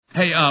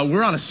Hey,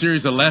 we're on a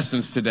series of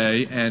lessons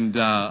today, and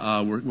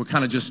we're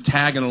kind of just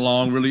tagging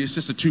along. Really, it's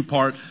just a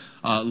two-part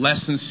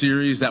lesson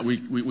series that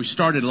we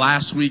started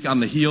last week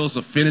on the heels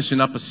of finishing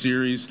up a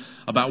series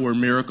about where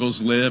miracles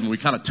live, and we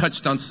kind of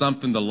touched on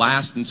something, the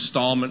last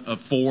installment of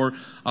 4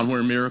 on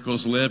where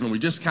miracles live, and we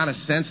just kind of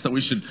sensed that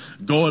we should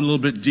go a little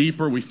bit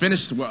deeper. We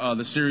finished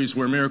the series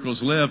Where Miracles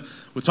Live.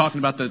 We're talking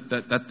about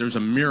that there's a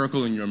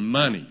miracle in your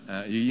money.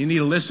 You need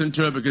to listen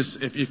to it, because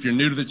if you're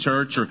new to the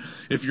church or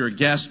if you're a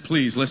guest,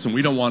 please listen.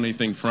 We don't want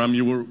anything from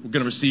you. We're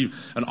going to receive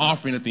an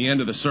offering at the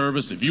end of the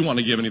service. If you want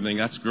to give anything,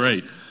 that's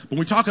great. When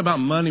we talk about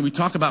money, we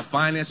talk about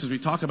finances, we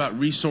talk about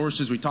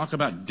resources, we talk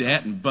about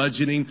debt and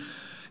budgeting.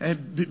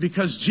 And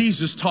because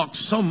Jesus talked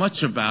so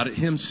much about it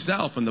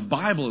himself, and the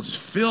Bible is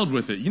filled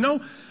with it. You know,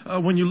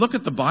 when you look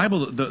at the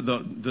Bible,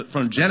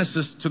 from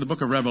Genesis to the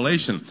book of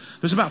Revelation,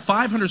 there's about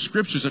 500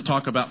 scriptures that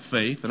talk about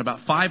faith and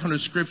about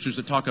 500 scriptures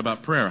that talk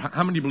about prayer.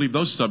 How many believe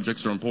those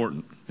subjects are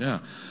important? Yeah.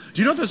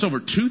 Do you know there's over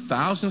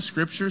 2,000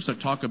 scriptures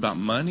that talk about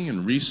money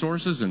and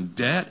resources and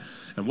debt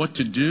and what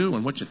to do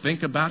and what you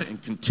think about it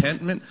and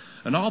contentment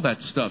and all that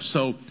stuff?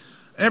 So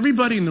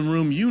everybody in the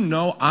room, you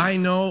know, I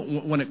know,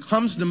 when it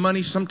comes to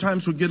money,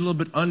 sometimes we get a little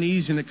bit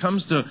uneasy, and it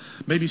comes to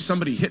maybe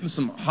somebody hitting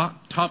some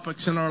hot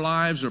topics in our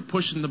lives or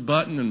pushing the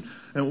button,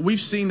 and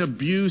we've seen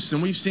abuse,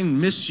 and we've seen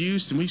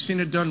misuse, and we've seen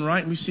it done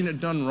right, and we've seen it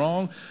done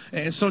wrong.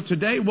 And so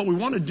today what we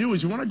want to do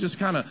is we want to just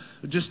kind of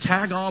just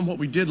tag on what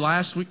we did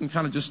last week and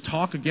kind of just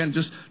talk again,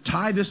 just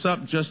tie this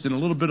up just in a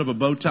little bit of a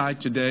bow tie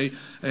today,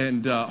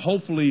 and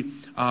hopefully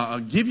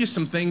give you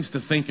some things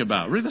to think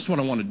about. Really, that's what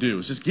I want to do,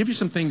 is just give you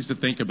some things to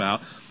think about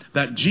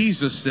that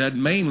Jesus said,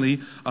 mainly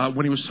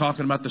when he was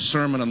talking about the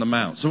Sermon on the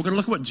Mount. So we're going to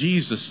look at what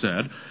Jesus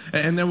said,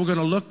 and then we're going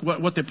to look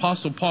what the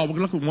Apostle Paul, we're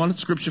going to look at one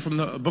scripture from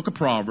the book of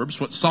Proverbs,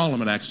 what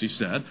Solomon actually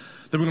said.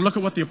 Then we're going to look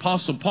at what the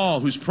Apostle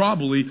Paul, who's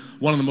probably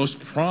one of the most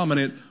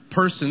prominent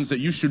persons that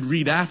you should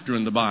read after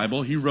in the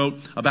Bible. He wrote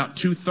about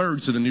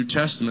 2/3 of the New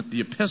Testament.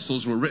 The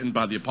epistles were written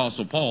by the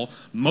Apostle Paul,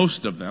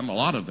 most of them, a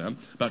lot of them,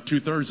 about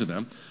 2/3 of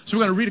them. So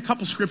we're going to read a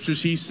couple scriptures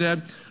he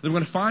said. Then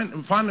we're going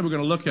to finally we're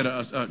going to look at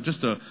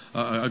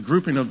a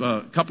grouping of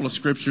a couple of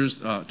scriptures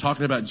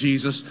talking about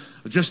Jesus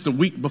just a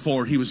week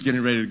before he was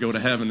getting ready to go to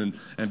heaven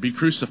and be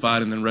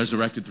crucified and then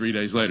resurrected 3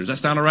 days later. Does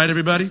that sound all right,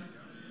 everybody?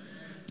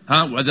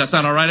 Huh? Does that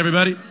sound all right,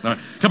 everybody? All right.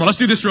 Come on, let's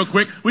do this real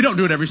quick. We don't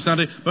do it every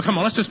Sunday, but come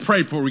on, let's just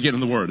pray before we get in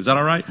the Word. Is that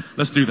all right?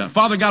 Let's do that.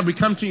 Father God, we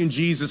come to you in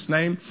Jesus'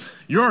 name.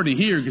 You're already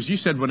here because you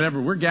said whenever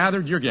we're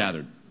gathered, you're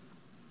gathered.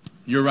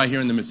 You're right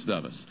here in the midst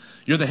of us.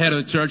 You're the head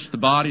of the church, the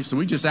body, so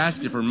we just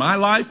ask you for my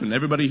life and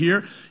everybody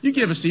here. You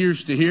give us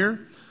ears to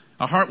hear.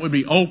 Our heart would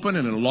be open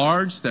and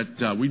enlarged,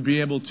 that we'd be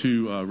able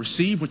to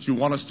receive what you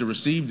want us to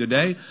receive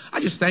today.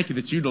 I just thank you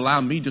that you'd allow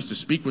me just to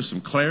speak with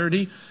some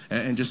clarity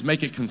and just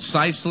make it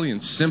concisely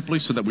and simply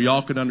so that we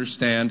all could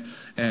understand,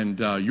 and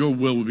your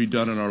will will be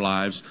done in our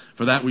lives.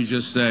 For that we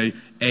just say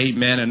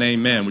amen and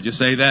amen. Would you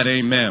say that?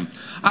 Amen.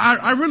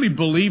 I really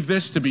believe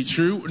this to be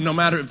true, no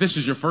matter if this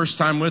is your first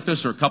time with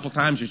us or a couple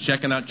times you're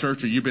checking out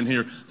church or you've been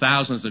here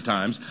thousands of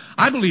times.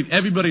 I believe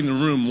everybody in the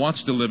room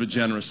wants to live a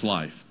generous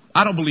life.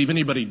 I don't believe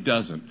anybody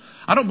doesn't.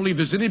 I don't believe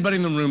there's anybody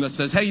in the room that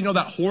says, hey, you know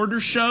that hoarder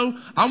show?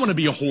 I want to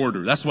be a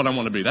hoarder. That's what I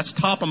want to be. That's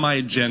top of my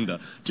agenda,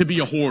 to be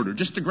a hoarder.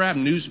 Just to grab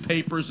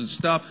newspapers and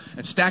stuff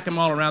and stack them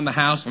all around the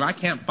house, and I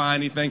can't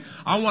find anything.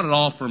 I want it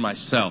all for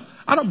myself.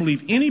 I don't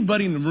believe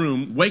anybody in the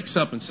room wakes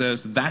up and says,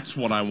 that's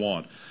what I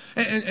want.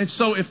 And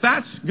so if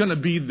that's going to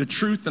be the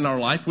truth in our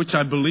life, which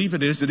I believe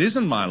it is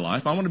in my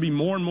life. I want to be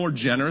more and more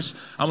generous.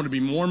 I want to be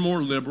more and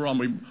more liberal. I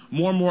want to be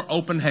more and more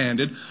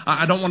open-handed.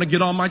 I don't want to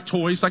get all my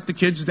toys like the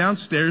kids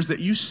downstairs that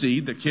you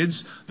see, the kids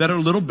that are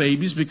little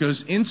babies, because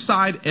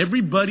inside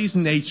everybody's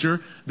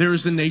nature, there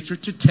is a nature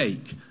to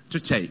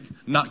take,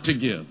 not to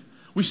give.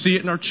 We see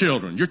it in our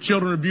children. Your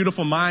children are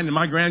beautiful. Mine and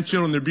my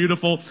grandchildren, they're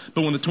beautiful.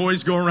 But when the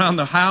toys go around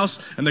the house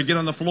and they get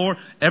on the floor,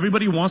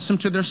 everybody wants them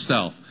to their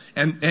self.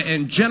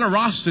 And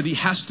generosity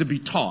has to be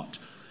taught.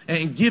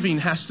 And giving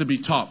has to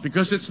be taught,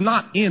 because it's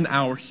not in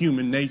our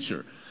human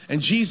nature.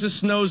 And Jesus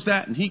knows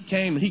that, and he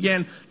came and he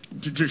began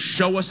to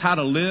show us how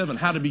to live and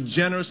how to be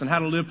generous and how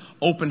to live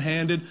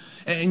open-handed.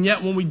 And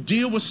yet when we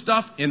deal with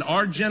stuff in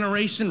our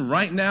generation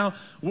right now,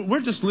 we're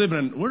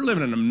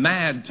living in a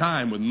mad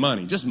time with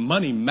money. Just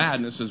money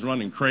madness is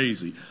running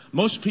crazy.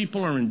 Most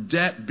people are in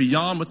debt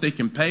beyond what they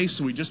can pay,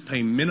 so we just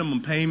pay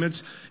minimum payments,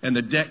 and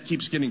the debt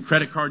keeps getting,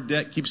 credit card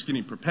debt keeps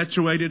getting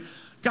perpetuated.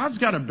 God's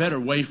got a better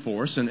way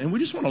for us, and we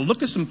just want to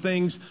look at some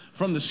things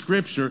from the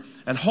Scripture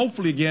and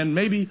hopefully, again,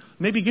 maybe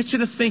get you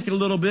to think a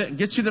little bit and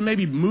get you to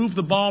maybe move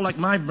the ball, like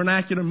my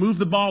vernacular, move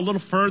the ball a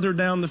little further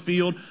down the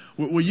field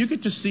where you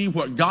get to see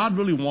what God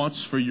really wants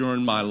for your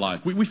and my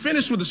life. We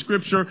finished with the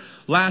Scripture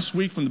last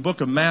week from the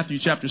book of Matthew,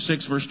 chapter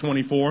 6, verse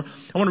 24.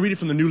 I want to read it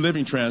from the New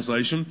Living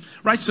Translation.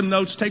 Write some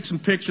notes, take some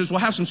pictures. We'll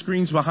have some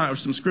screens behind,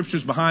 or some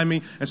scriptures behind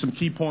me and some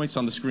key points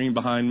on the screen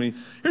behind me.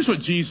 Here's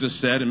what Jesus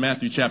said in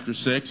Matthew chapter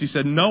 6. He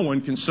said, no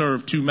one can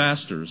serve two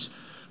masters,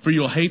 for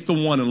you'll hate the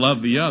one and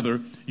love the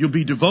other. You'll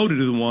be devoted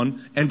to the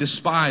one and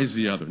despise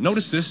the other.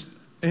 Notice this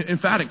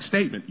emphatic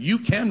statement. You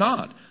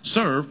cannot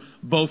serve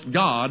both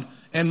God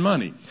and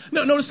money.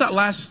 Now, notice that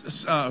last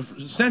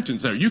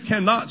sentence there. You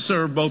cannot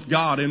serve both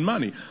God and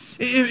money.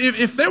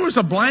 If there was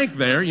a blank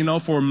there,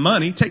 for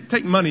money,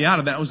 take money out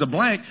of that, was a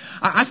blank,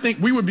 I think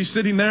we would be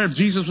sitting there if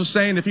Jesus was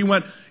saying, if he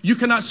went, you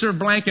cannot serve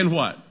blank in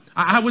what?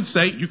 I would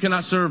say you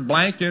cannot serve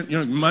blank in,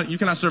 you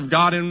cannot serve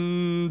God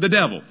in the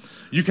devil.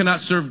 You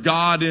cannot serve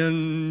God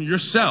in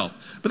yourself.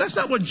 But that's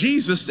not what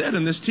Jesus said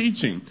in this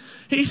teaching.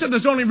 He said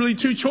there's only really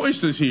two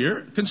choices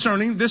here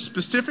concerning this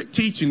specific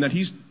teaching that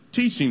he's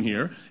teaching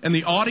here, and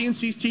the audience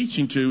he's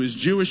teaching to is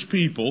Jewish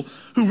people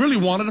who really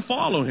wanted to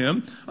follow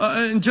him,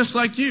 and just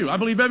like you. I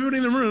believe everybody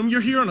in the room,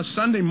 you're here on a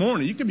Sunday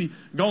morning. You could be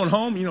going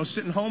home,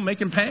 sitting home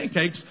making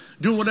pancakes,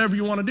 doing whatever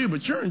you want to do,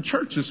 but you're in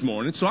church this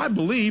morning, so I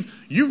believe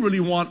you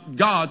really want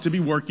God to be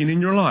working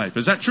in your life.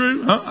 Is that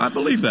true? Huh? I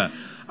believe that.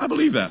 I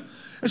believe that.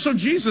 And so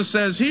Jesus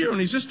says here,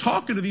 and he's just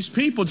talking to these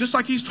people, just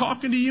like he's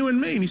talking to you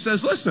and me, and he says,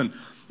 listen,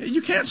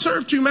 you can't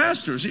serve two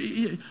masters.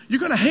 You're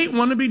going to hate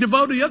one and be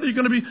devoted to the other.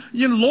 You're going to be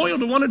loyal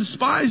to one and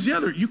despise the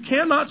other. You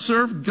cannot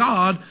serve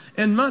God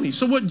and money.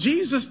 So what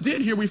Jesus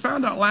did here, we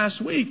found out last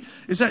week,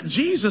 is that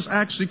Jesus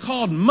actually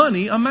called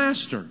money a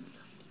master.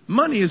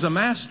 Money is a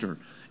master.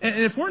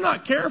 And if we're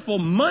not careful,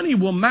 money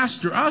will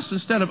master us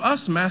instead of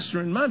us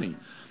mastering money.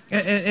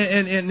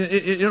 And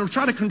it'll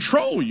try to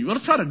control you.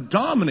 It'll try to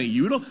dominate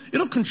you.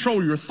 It'll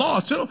control your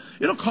thoughts.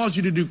 It'll cause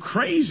you to do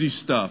crazy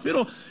stuff.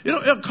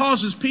 It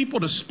causes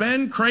people to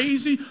spend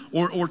crazy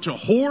or to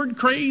hoard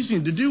crazy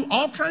and to do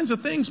all kinds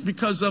of things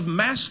because of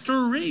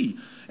mastery.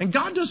 And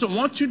God doesn't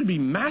want you to be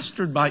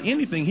mastered by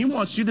anything. He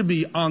wants you to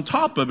be on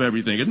top of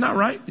everything. Isn't that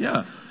right?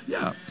 Yeah.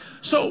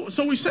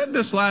 So we said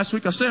this last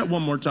week. I'll say it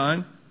one more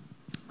time.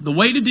 The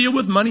way to deal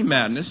with money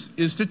madness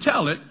is to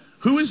tell it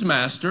who is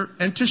master,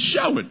 and to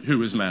show it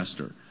who is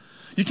master.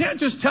 You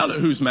can't just tell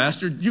it who's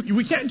master.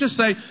 We can't just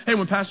say, hey,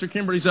 when Pastor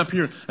Kimberly's up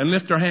here and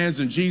lift our hands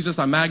in Jesus,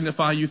 I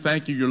magnify you,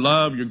 thank you, your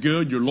love, you're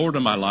good, you're Lord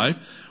of my life.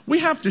 We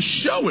have to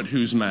show it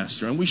who's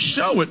master, and we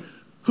show it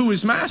who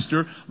is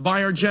master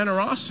by our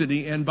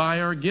generosity and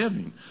by our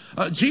giving.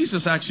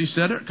 Jesus actually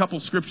said it a couple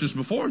of scriptures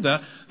before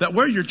that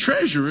where your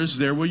treasure is,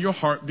 there will your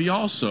heart be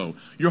also.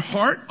 Your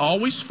heart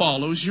always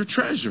follows your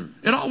treasure.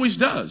 It always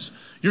does.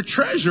 Your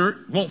treasure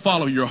won't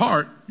follow your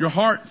heart. Your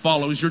heart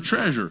follows your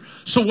treasure.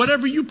 So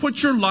whatever you put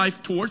your life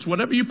towards,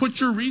 whatever you put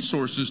your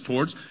resources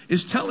towards,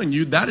 is telling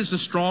you that is the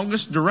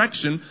strongest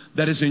direction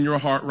that is in your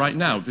heart right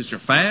now. If it's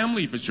your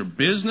family, if it's your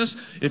business,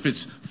 if it's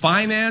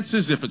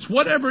finances, if it's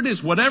whatever it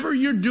is, whatever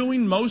you're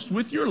doing most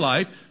with your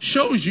life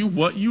shows you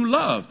what you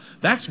love.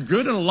 That's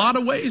good in a lot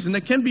of ways, and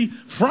it can be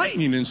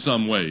frightening in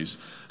some ways.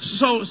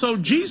 So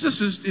Jesus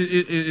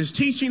is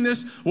teaching this,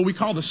 what we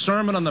call the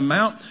Sermon on the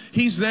Mount.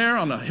 He's there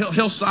on a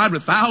hillside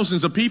with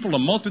thousands of people, a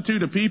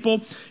multitude of people.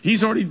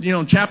 He's already,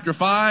 in chapter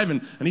 5,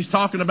 and he's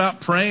talking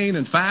about praying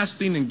and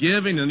fasting and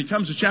giving. And he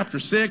comes to chapter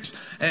 6,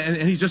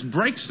 and he just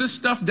breaks this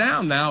stuff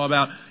down now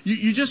about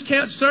you just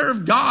can't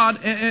serve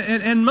God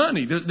and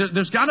money.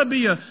 There's got to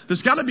be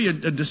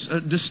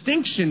a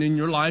distinction in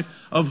your life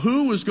of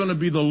who is going to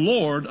be the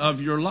Lord of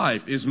your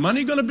life. Is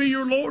money going to be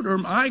your Lord, or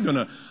am I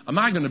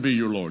going to be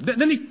your Lord?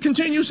 Then he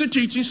continues the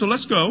teaching, so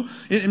let's go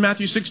in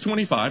Matthew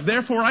 6:25.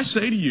 Therefore I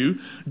say to you,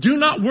 do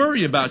not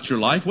worry about your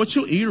life, what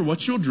you'll eat or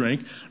what you'll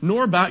drink,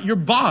 nor about your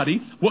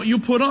body, what you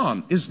put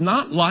on. Is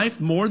not life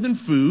more than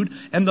food,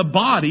 and the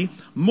body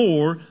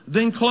more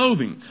than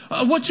clothing?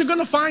 What you're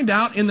going to find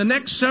out in the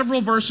next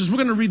several verses, we're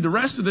going to read the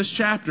rest of this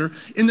chapter.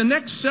 In the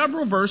next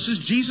several verses,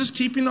 Jesus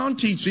keeping on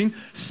teaching,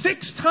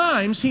 6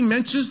 times he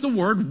mentions the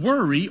word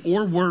worry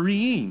or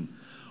worrying.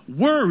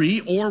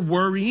 Worry or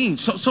worrying.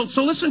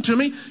 So listen to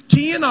me.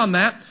 Key in on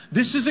that.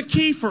 This is a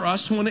key for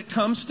us when it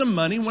comes to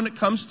money, when it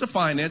comes to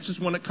finances,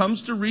 when it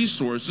comes to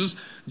resources.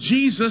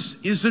 Jesus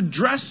is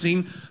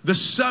addressing the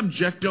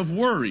subject of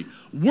worry.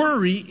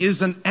 Worry is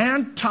an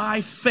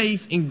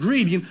anti-faith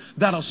ingredient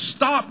that'll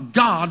stop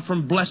God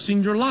from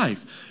blessing your life.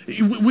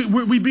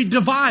 We'd be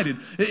divided.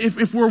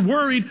 If we're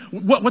worried,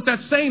 what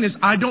that's saying is,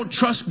 I don't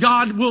trust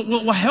God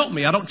will help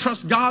me. I don't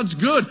trust God's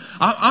good.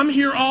 I'm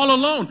here all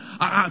alone.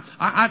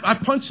 I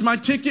punched my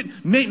ticket,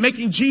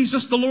 making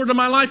Jesus the Lord of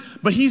my life,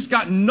 but He's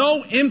got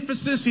no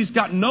emphasis. He's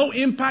got no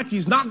impact.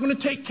 He's not going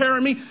to take care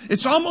of me.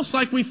 It's almost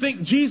like we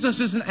think Jesus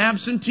is an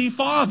absentee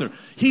father.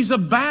 He's a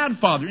bad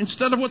father.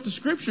 Instead of what the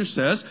Scripture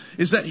says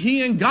is that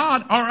He and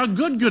God are a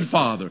good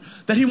father,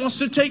 that He wants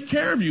to take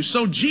care of you.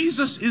 So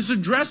Jesus is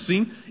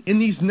addressing in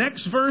these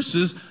next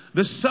verses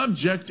the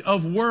subject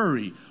of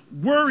worry.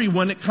 Worry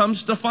when it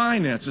comes to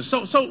finances.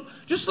 So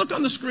just look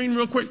on the screen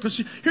real quick, because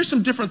here's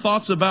some different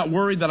thoughts about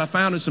worry that I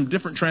found in some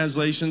different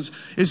translations,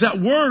 is that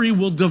worry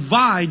will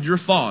divide your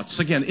thoughts.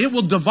 Again, it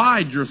will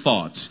divide your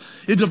thoughts.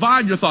 It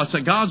divides your thoughts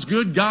that God's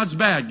good, God's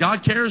bad.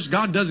 God cares,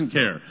 God doesn't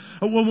care.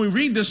 When we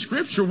read this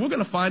scripture, we're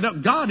going to find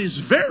out God is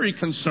very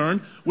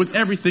concerned with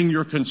everything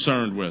you're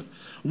concerned with.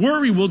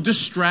 Worry will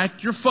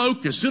distract your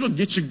focus. It'll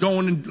get you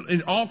going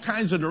in all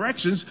kinds of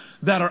directions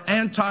that are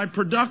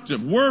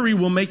anti-productive. Worry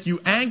will make you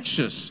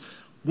anxious.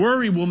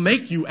 Worry will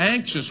make you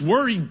anxious.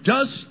 Worry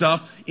does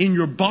stuff in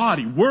your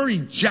body.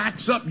 Worry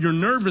jacks up your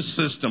nervous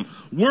system.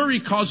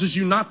 Worry causes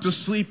you not to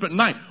sleep at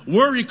night.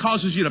 Worry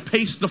causes you to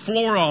pace the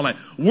floor all night.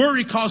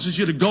 Worry causes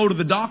you to go to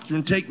the doctor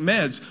and take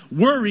meds.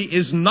 Worry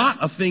is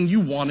not a thing you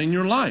want in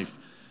your life.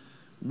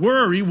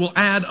 Worry will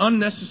add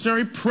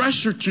unnecessary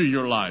pressure to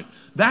your life.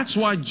 That's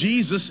why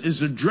Jesus is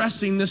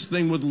addressing this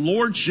thing with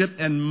lordship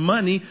and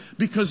money,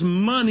 because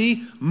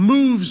money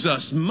moves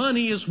us.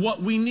 Money is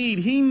what we need.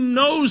 He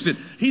knows it.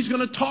 He's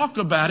going to talk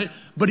about it,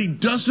 but He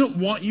doesn't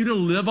want you to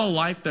live a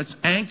life that's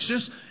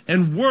anxious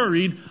and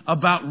worried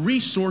about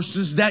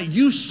resources that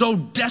you so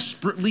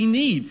desperately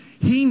need.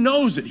 He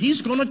knows it.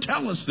 He's going to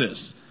tell us this.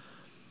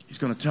 He's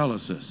going to tell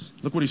us this.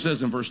 Look what He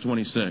says in verse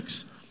 26.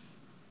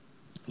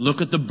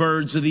 Look at the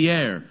birds of the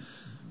air.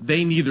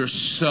 They neither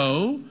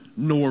sow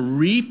nor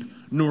reap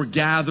nor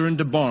gather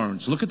into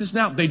barns. Look at this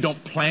now. They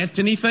don't plant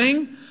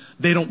anything.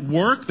 They don't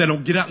work. They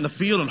don't get out in the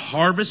field and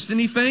harvest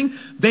anything.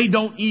 They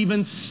don't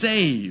even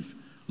save.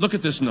 Look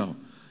at this now.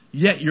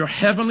 Yet your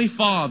heavenly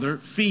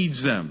Father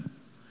feeds them.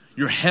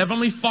 Your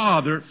heavenly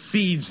Father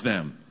feeds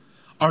them.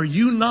 Are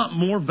you not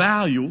more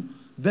value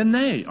than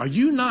they? Are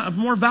you not of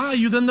more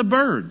value than the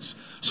birds?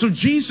 So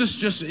Jesus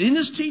just, in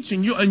His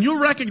teaching, you'll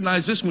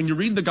recognize this when you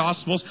read the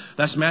Gospels.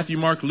 That's Matthew,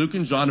 Mark, Luke,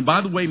 and John. And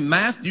by the way,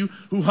 Matthew,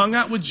 who hung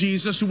out with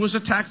Jesus, who was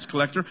a tax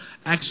collector,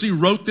 actually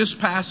wrote this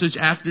passage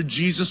after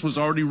Jesus was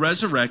already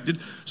resurrected.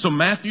 So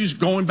Matthew's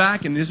going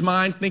back in his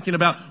mind thinking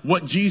about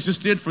what Jesus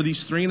did for these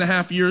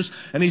 3.5 years.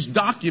 And he's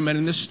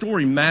documenting this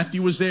story.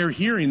 Matthew was there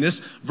hearing this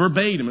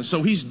verbatim. And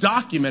so he's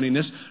documenting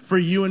this for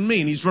you and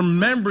me. And he's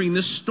remembering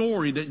this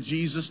story that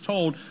Jesus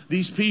told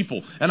these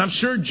people. And I'm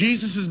sure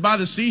Jesus is by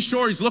the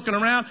seashore. He's looking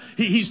around.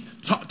 He's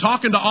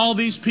talking to all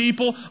these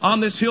people on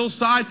this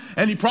hillside,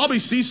 and he probably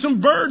sees some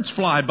birds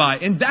fly by.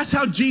 And that's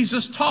how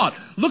Jesus taught.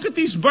 Look at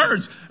these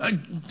birds.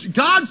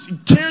 God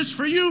cares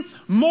for you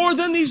more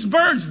than these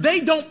birds. They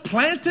don't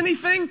plant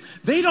anything.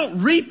 They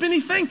don't reap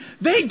anything.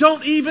 They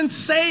don't even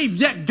save.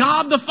 Yet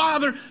God the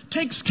Father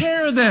takes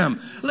care of them.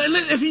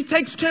 If He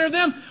takes care of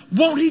them,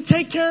 won't He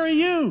take care of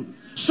you?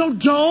 So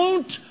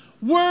don't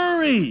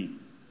worry.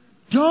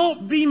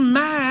 Don't be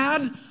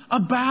mad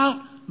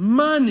about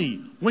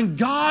money when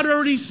God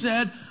already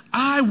said,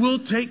 I will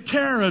take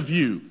care of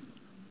you.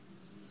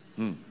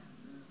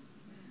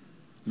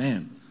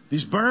 Man,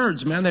 these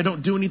birds, man, they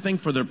don't do anything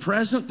for their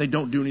present. They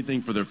don't do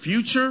anything for their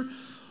future.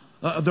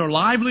 Their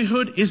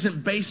livelihood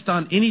isn't based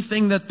on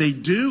anything that they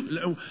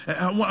do.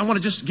 I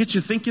want to just get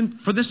you thinking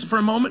for this for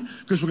a moment,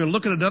 because we're going to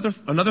look at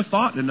another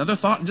thought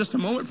in just a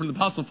moment from the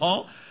Apostle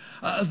Paul.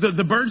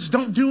 The birds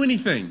don't do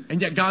anything,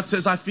 and yet God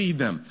says, I feed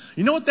them.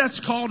 You know what that's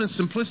called in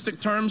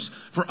simplistic terms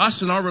for us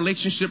in our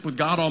relationship with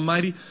God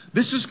Almighty?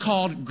 This is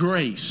called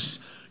grace.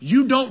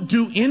 You don't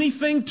do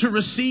anything to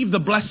receive the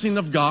blessing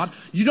of God.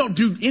 You don't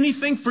do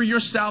anything for your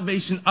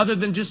salvation other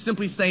than just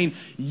simply saying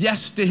yes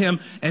to Him.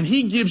 And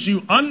He gives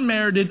you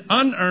unmerited,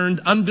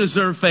 unearned,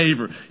 undeserved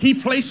favor. He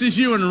places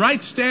you in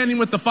right standing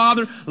with the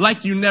Father like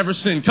you never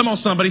sinned. Come on,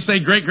 somebody, say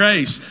great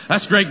grace.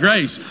 That's great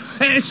grace.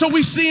 And so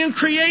we see in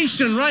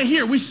creation right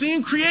here, we see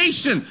in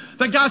creation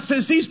that God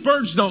says these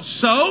birds don't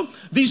sow,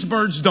 these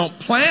birds don't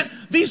plant,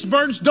 these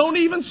birds don't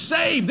even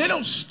save. They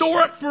don't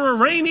store up for a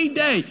rainy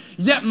day.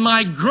 Yet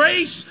my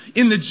grace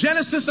in the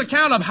Genesis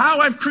account of how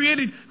I've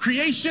created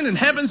creation and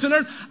heavens and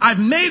earth, I've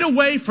made a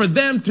way for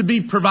them to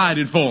be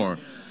provided for.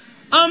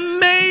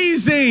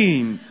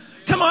 Amazing.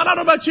 Come on, I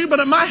don't know about you, but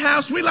at my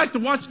house, we like to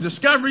watch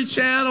Discovery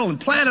Channel and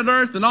Planet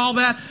Earth and all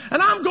that.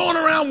 And I'm going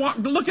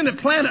around looking at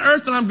Planet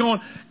Earth and I'm going,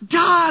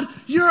 God,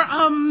 you're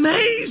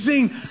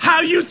amazing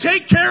how you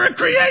take care of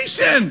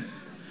creation.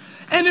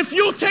 And if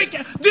you'll take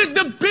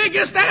the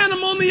biggest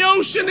animal in the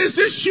ocean is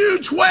this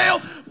huge whale,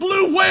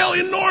 blue whale,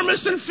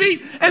 enormous in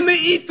feet, and they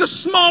eat the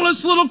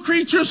smallest little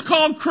creatures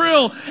called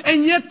krill,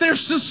 and yet they're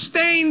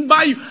sustained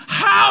by you.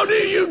 How do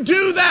you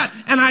do that?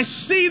 And I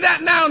see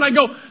that now, and I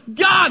go,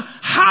 God,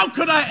 how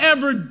could I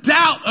ever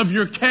doubt of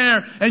your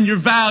care and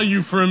your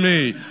value for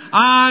me?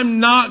 I'm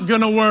not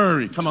going to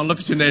worry. Come on, look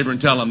at your neighbor and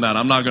tell him that.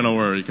 I'm not going to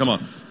worry. Come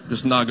on,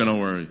 just not going to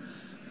worry.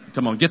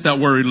 Come on, get that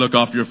worried look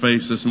off your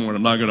face this morning.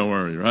 I'm not going to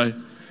worry, right?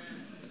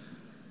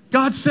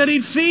 God said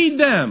He'd feed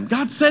them.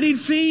 God said He'd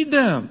feed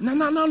them. No.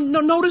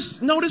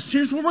 Notice,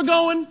 here's where we're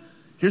going.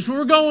 Here's where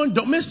we're going.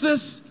 Don't miss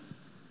this.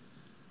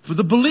 For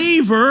the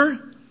believer,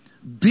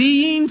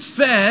 being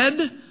fed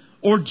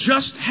or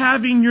just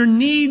having your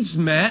needs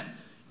met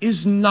is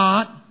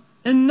not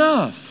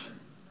enough.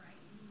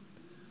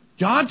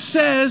 God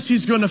says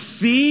He's going to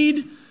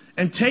feed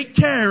and take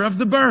care of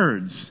the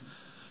birds.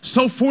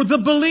 So for the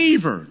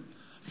believer,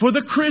 for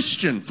the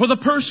Christian, for the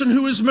person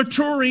who is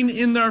maturing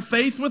in their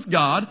faith with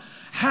God,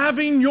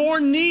 having your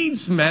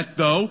needs met,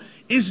 though,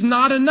 is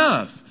not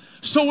enough.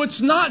 So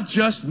it's not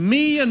just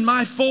me and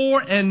my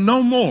 4 and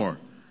no more.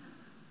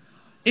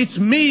 It's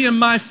me and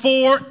my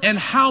 4 and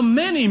how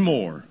many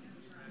more?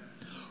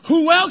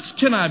 Who else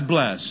can I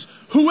bless?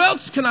 Who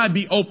else can I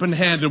be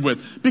open-handed with?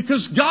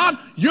 Because God,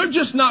 you're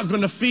just not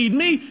going to feed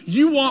me.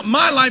 You want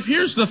my life.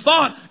 Here's the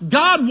thought.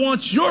 God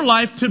wants your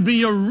life to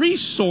be a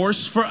resource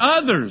for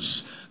others.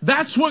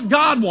 That's what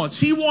God wants.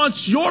 He wants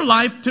your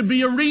life to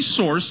be a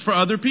resource for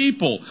other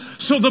people.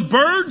 So the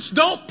birds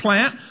don't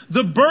plant,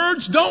 the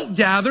birds don't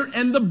gather,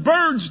 and the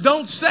birds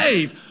don't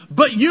save.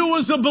 But you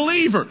as a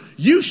believer,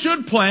 you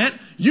should plant,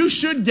 you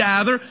should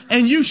gather,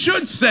 and you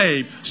should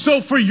save.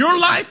 So for your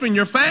life and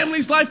your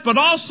family's life, but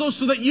also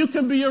so that you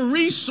can be a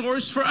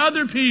resource for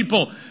other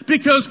people.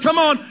 Because, come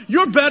on,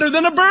 you're better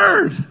than a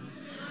bird.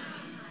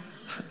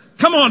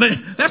 Come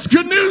on, that's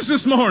good news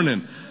this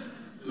morning.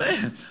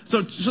 Man,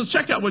 so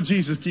check out what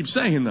Jesus keeps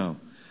saying, though.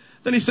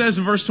 Then he says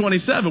in verse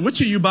 27, which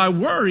of you by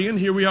worrying,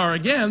 here we are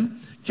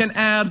again, can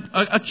add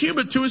a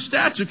cubit to his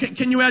stature?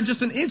 Can you add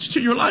just an inch to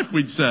your life,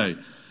 we'd say?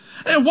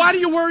 And why do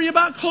you worry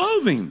about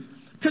clothing?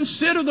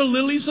 Consider the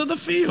lilies of the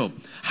field,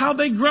 how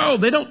they grow.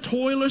 They don't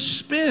toil or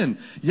spin.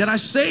 Yet I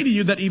say to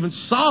you that even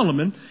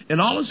Solomon, in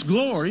all his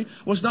glory,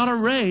 was not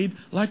arrayed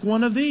like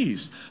one of these.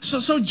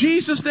 So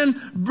Jesus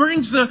then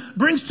brings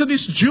to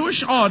this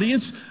Jewish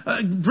audience,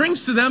 brings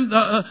to them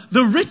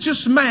the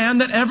richest man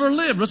that ever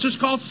lived, which is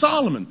called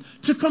Solomon,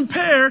 to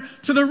compare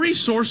to the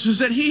resources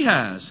that he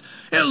has.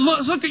 And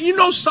look, you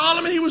know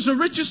Solomon, he was the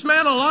richest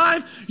man alive.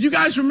 You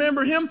guys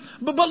remember him?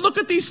 But look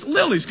at these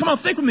lilies. Come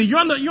on, think with me. You're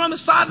on the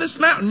side of this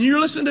mountain.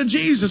 You're listening to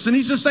Jesus, and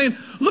he's just saying,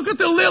 look at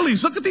the lilies.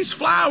 Look at these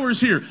flowers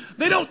here.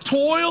 They don't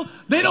toil.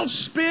 They don't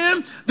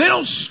spin. They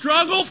don't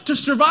struggle to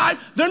survive.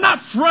 They're not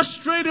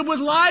frustrated with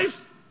life.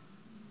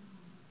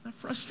 Not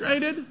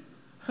frustrated.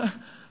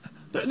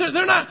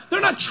 They're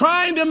not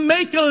trying to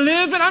make a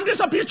living. I'm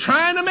just up here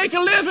trying to make a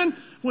living.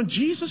 When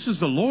Jesus is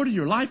the Lord of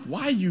your life,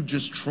 why are you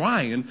just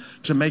trying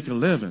to make a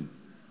living?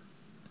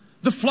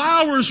 The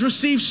flowers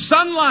receive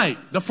sunlight.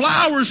 The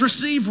flowers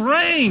receive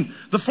rain.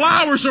 The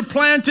flowers are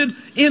planted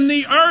in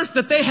the earth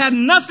that they had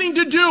nothing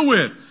to do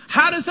with.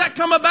 How does that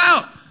come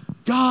about?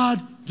 God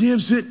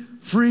gives it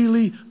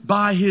freely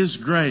by His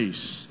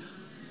grace.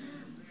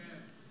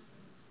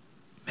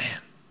 Man.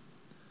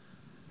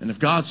 And if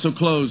God so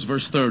clothes,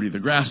 verse 30, the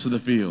grass of the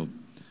field,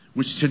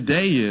 which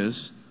today is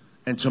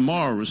and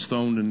tomorrow is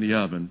thrown in the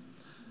oven,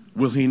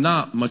 will He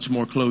not much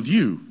more clothe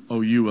you, O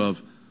you of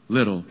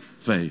little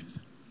faith?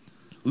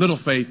 Little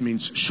faith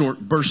means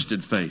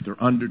short-bursted faith or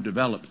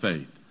underdeveloped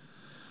faith.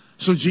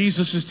 So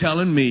Jesus is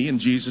telling me and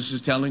Jesus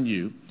is telling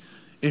you,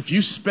 if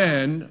you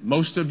spend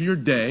most of your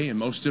day and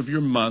most of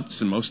your months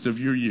and most of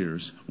your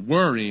years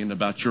worrying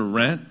about your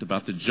rent,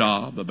 about the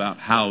job, about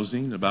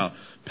housing, about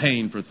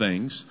paying for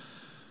things,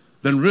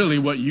 then really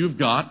what you've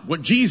got,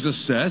 what Jesus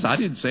says, I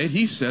didn't say it,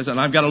 He says, and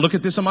I've got to look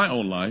at this in my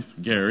own life,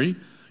 Gary,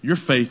 your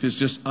faith is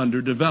just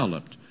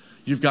underdeveloped.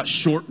 You've got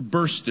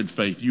short-bursted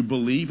faith. You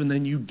believe and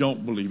then you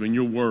don't believe and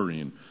you're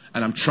worrying.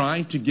 And I'm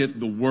trying to get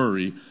the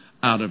worry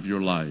out of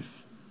your life.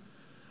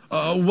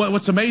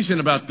 What's amazing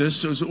about this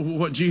is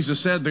what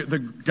Jesus said.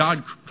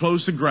 God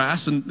clothes the grass,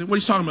 and what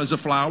He's talking about is the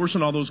flowers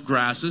and all those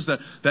grasses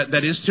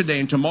that is today,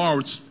 and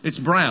tomorrow it's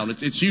brown.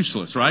 It's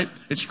useless, right?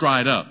 It's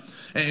dried up.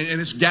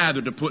 And it's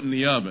gathered to put in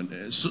the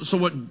oven. So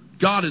what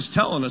God is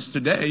telling us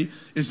today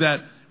is that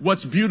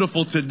what's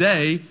beautiful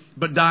today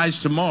but dies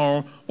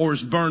tomorrow or is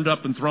burned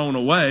up and thrown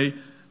away,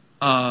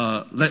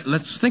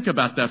 let's think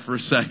about that for a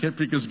second,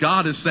 because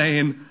God is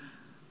saying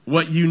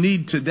what you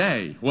need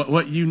today,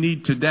 what you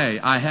need today,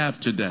 I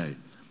have today.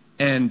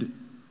 And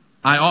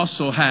I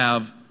also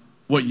have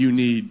what you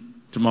need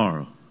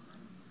tomorrow.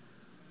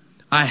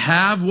 I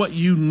have what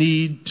you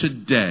need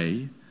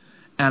today,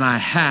 and I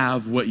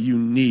have what you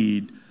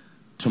need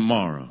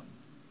tomorrow.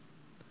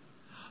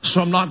 So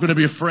I'm not going to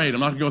be afraid. I'm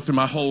not going to go through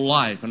my whole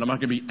life, and I'm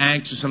not going to be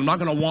anxious, and I'm not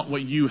going to want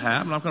what you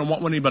have. I'm not going to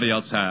want what anybody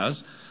else has.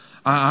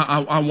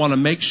 I want to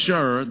make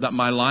sure that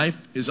my life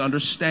is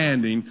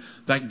understanding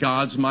that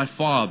God's my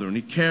Father, and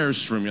He cares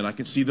for me, and I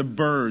can see the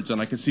birds,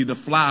 and I can see the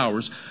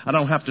flowers. I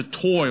don't have to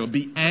toil,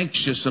 be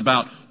anxious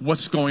about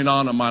what's going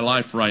on in my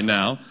life right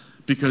now,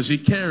 because He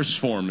cares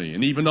for me.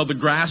 And even though the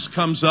grass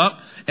comes up,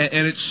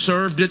 and it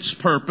served its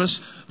purpose,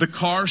 the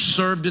car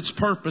served its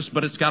purpose,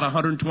 but it's got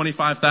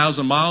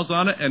 125,000 miles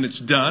on it, and it's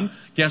done.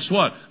 Guess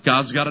what?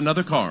 God's got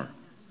another car.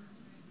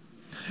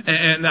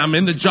 And I'm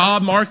in the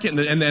job market,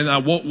 and I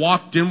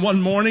walked in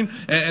one morning,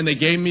 and they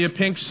gave me a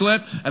pink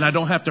slip, and I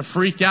don't have to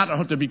freak out. I don't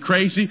have to be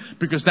crazy,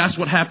 because that's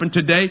what happened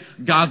today.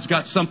 God's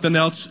got something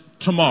else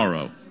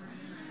tomorrow.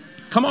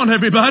 Come on,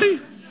 everybody.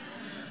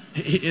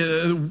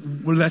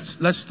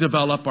 Let's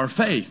develop our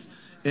faith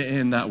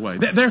in that way.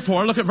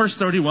 Therefore, look at verse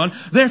 31.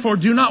 Therefore,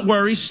 do not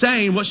worry,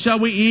 saying, what shall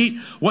we eat?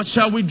 What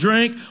shall we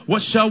drink?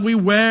 What shall we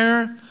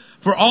wear?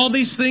 For all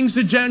these things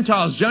the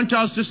Gentiles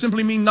just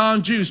simply mean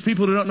non-Jews,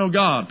 people who don't know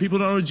God, people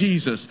who don't know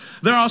Jesus.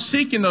 They're all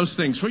seeking those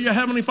things. For your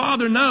Heavenly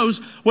Father knows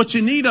what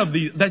you need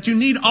that you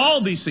need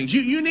all these things.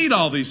 You need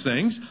all these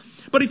things.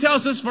 But He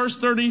tells us, verse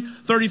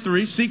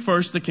 33, seek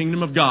first the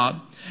kingdom of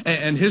God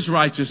and His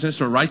righteousness,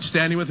 or right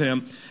standing with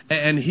Him,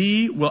 and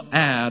He will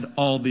add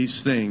all these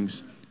things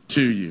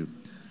to you.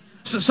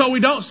 So we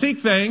don't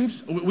seek things,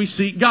 we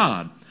seek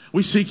God.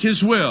 We seek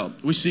His will.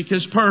 We seek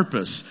His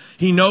purpose.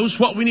 He knows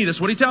what we need.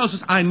 That's what He tells us.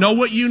 I know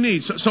what you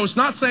need. So it's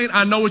not saying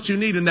I know what you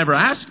need and never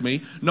ask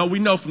me. No, we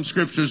know from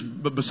Scriptures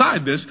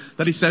beside this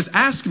that He says,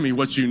 ask me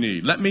what you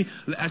need.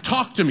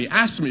 Talk to me,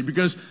 ask me,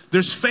 because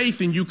there's faith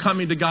in you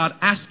coming to God,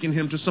 asking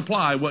Him to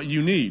supply what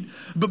you need.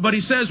 But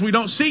He says we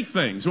don't seek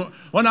things.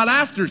 We're not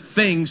after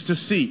things to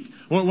seek.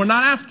 We're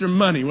not after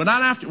money. We're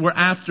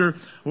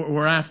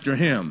after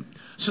Him.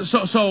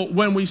 So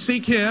when we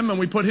seek Him and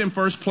we put Him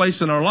first place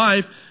in our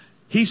life,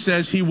 He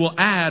says He will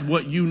add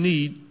what you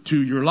need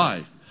to your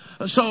life.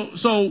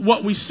 So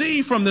what we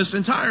see from this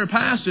entire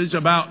passage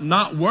about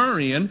not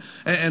worrying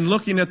and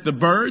looking at the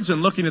birds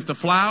and looking at the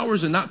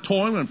flowers and not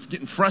toiling and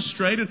getting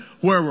frustrated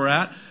where we're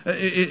at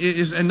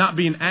and not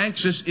being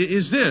anxious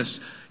is this.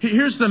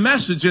 Here's the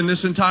message in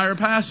this entire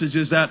passage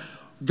is that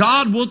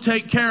God will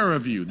take care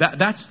of you.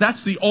 That's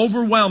the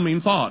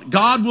overwhelming thought.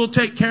 God will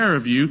take care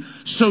of you,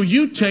 so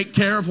you take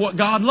care of what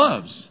God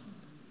loves.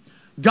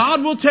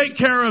 God will take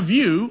care of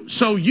you,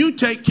 so you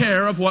take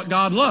care of what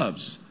God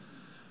loves.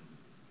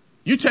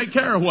 You take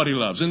care of what He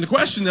loves. And the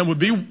question then would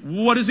be,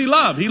 what does He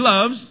love? He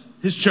loves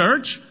His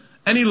church,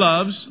 and He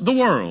loves the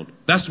world.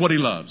 That's what He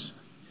loves.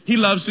 He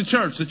loves the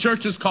church. The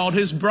church is called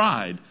His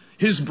bride.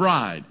 His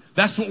bride.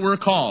 That's what we're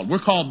called. We're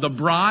called the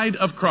bride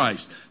of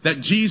Christ.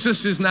 That Jesus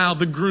is now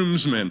the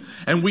groomsman.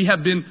 And we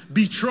have been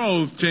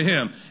betrothed to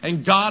Him.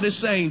 And God is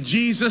saying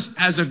Jesus,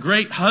 as a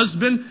great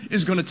husband,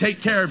 is going to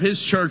take care of His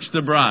church,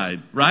 the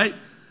bride. Right?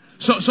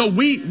 So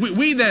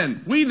we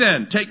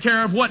then take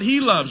care of what He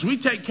loves.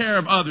 We take care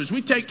of others.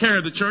 We take care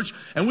of the church.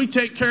 And we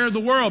take care of the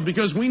world.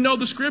 Because we know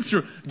the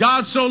Scripture.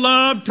 God so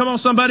loved, come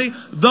on somebody,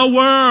 the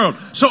world.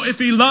 So if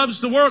He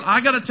loves the world, I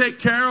got to take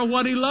care of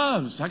what He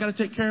loves. I got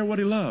to take care of what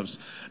He loves.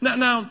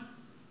 Now,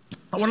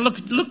 I want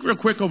to look real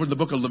quick over the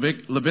book of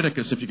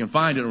Leviticus, if you can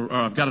find it, or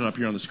I've got it up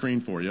here on the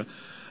screen for you.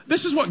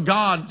 This is what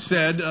God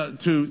said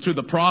to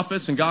the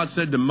prophets, and God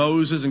said to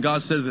Moses, and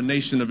God said to the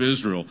nation of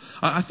Israel.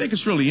 I think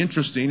it's really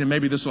interesting, and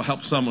maybe this will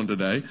help someone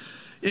today.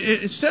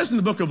 It says in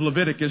the book of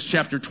Leviticus,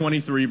 chapter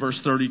 23, verse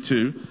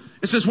 32,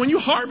 it says, when you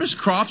harvest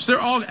crops,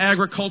 they're all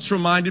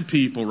agricultural-minded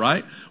people,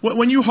 right?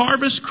 When you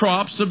harvest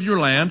crops of your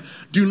land,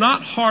 do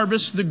not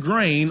harvest the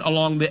grain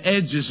along the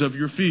edges of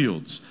your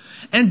fields.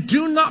 And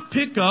do not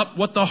pick up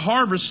what the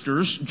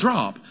harvesters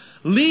drop.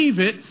 Leave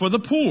it for the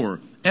poor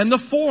and the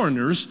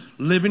foreigners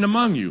living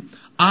among you.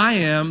 I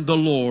am the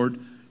Lord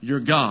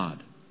your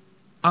God.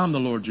 I'm the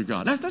Lord your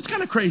God. That's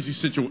kind of crazy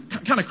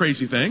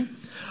thing.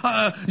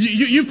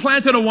 You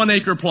planted a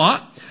 1-acre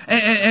plot,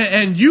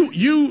 and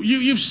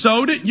you've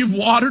sowed it, you've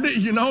watered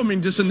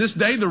it. Just in this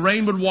day, the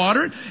rain would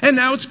water it, and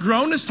now it's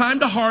grown. It's time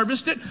to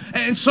harvest it,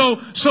 and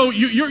so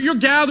you're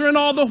gathering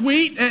all the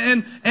wheat,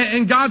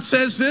 and God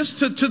says this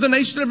to the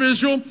nation of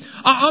Israel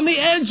on the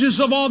edges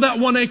of all that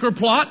 1-acre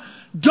plot.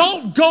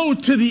 Don't go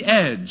to the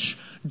edge.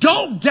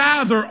 Don't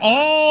gather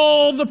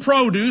all the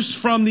produce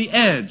from the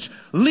edge.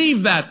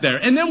 Leave that there.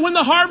 And then when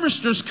the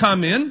harvesters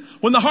come in,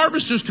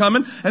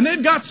 and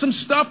they've got some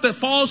stuff that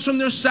falls from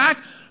their sack,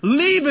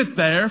 leave it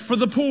there for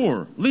the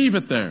poor. Leave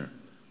it there.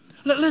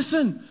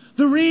 Listen,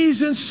 the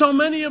reason so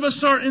many of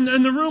us are in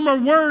the room are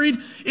worried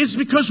is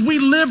because we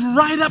live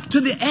right up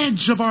to the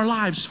edge of our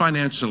lives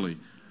financially.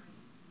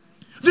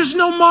 There's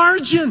no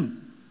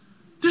margin.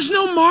 There's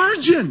no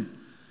margin.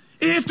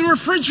 If the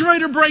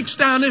refrigerator breaks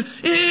down,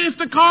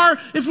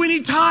 if we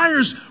need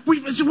tires,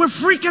 we're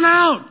freaking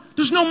out.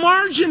 There's no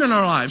margin in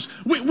our lives.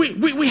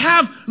 We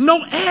have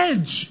no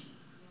edge.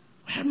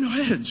 We have no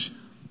edge.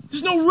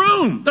 There's no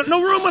room. There's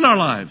no room in our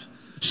lives.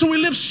 So we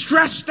live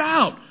stressed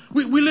out.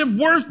 We live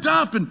worked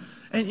up. And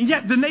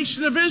yet the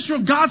nation of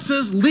Israel, God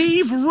says,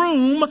 leave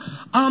room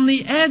on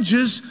the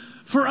edges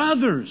for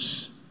others.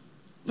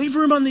 Leave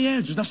room on the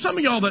edges. Now, some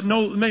of y'all that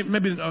know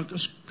maybe a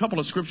couple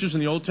of scriptures in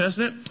the Old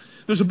Testament,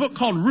 there's a book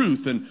called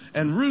Ruth.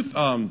 And Ruth...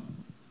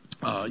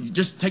 you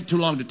just take too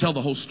long to tell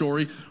the whole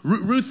story.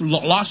 Ruth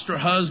lost her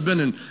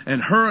husband,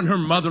 and her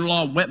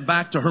mother-in-law went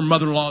back to her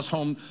mother-in-law's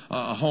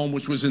home,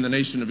 which was in the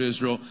nation of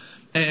Israel.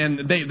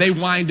 And they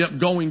wind up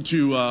going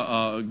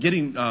to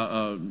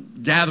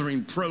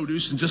gathering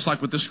produce, and just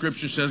like what the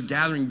scripture says,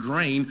 gathering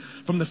grain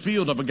from the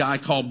field of a guy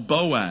called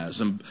Boaz.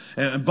 And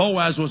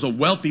Boaz was a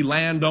wealthy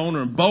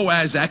landowner, and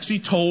Boaz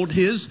actually told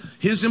his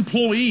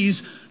employees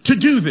to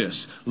do this.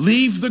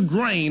 Leave the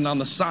grain on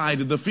the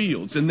side of the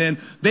fields. And then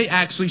they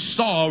actually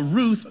saw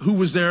Ruth, who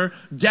was there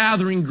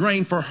gathering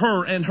grain for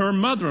her and her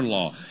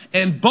mother-in-law.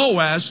 And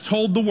Boaz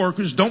told the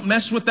workers, don't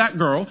mess with that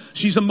girl.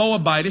 She's a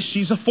Moabitess.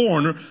 She's a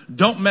foreigner.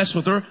 Don't mess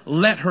with her.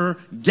 Let her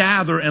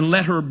gather and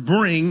let her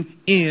bring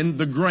in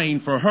the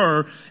grain for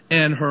her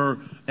and her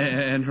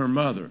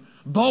mother.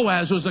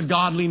 Boaz was a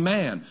godly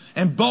man.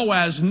 And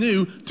Boaz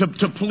knew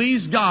to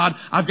please God,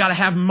 I've got to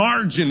have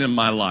margin in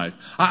my life.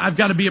 I've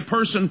got to be a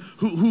person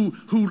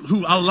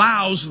who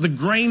allows the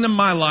grain in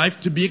my life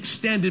to be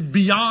extended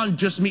beyond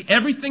just me.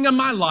 Everything in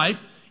my life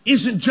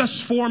isn't just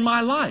for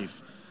my life.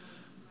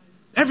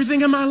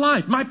 Everything in my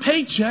life. My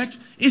paycheck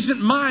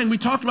isn't mine. We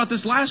talked about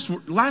this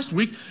last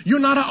week. You're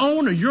not an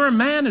owner. You're a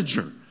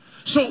manager.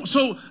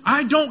 So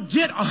I don't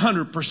get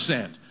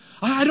 100%.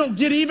 I don't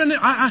get even.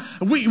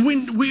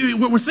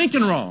 We're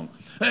thinking wrong.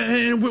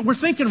 And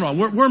we're thinking wrong.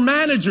 We're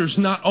managers,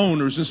 not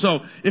owners. And so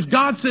if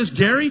God says,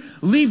 Gary,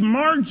 leave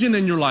margin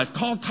in your life.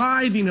 Call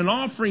tithing and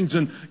offerings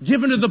and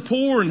giving to the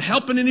poor and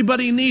helping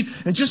anybody in need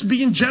and just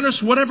being generous,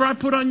 whatever I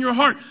put on your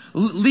heart.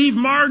 Leave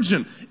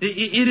margin.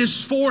 It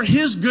is for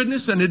His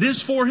goodness and it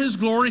is for His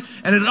glory.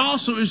 And it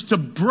also is to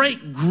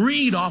break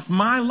greed off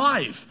my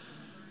life.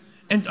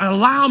 And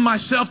allow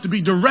myself to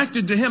be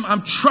directed to Him.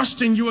 I'm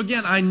trusting You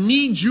again. I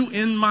need You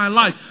in my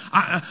life.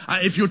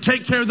 If you'll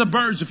take care of the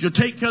birds, if you'll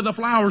take care of the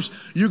flowers,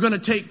 you're going to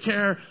take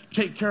care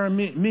of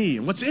me.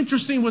 And what's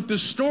interesting with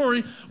this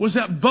story was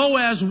that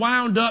Boaz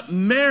wound up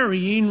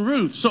marrying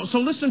Ruth. So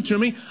listen to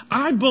me.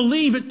 I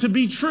believe it to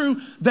be true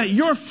that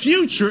your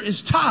future is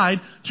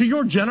tied to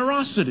your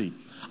generosity.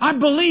 I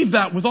believe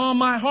that with all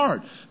my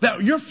heart,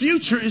 that your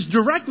future is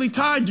directly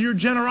tied to your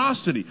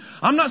generosity.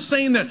 I'm not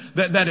saying that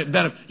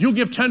if you'll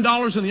give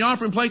 $10 in the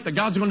offering plate, that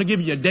God's going to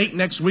give you a date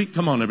next week.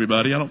 Come on,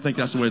 everybody. I don't think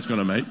that's the way it's going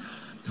to make.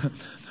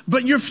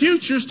 But your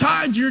future is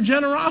tied to your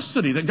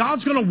generosity, that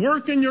God's going to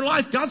work in your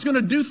life. God's going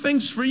to do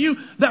things for you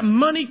that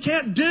money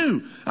can't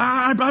do.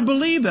 I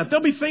believe that.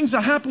 There'll be things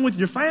that happen with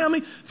your family,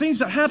 things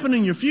that happen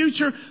in your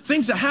future,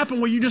 things that happen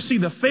where you just see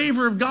the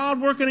favor of God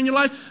working in your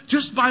life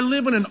just by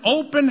living an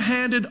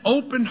open-handed,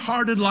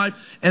 open-hearted life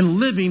and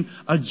living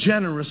a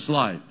generous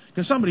life.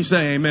 Can somebody say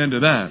amen to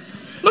that?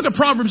 Look at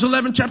Proverbs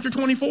 11, chapter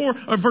 24,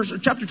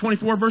 chapter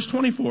 24, verse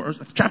 24, or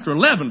chapter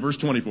 11, verse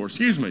 24,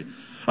 excuse me.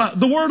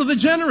 The word of the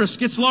generous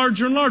gets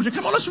larger and larger.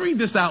 Come on, let's read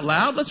this out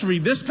loud. Let's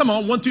read this. Come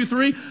on, 1, 2,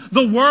 3.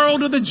 The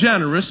world of the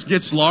generous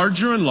gets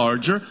larger and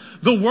larger.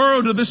 The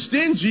world of the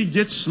stingy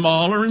gets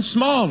smaller and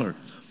smaller.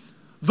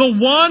 The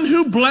one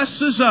who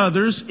blesses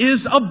others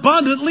is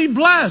abundantly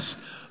blessed.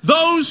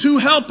 Those who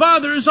help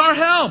others are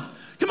helped.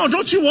 Come on,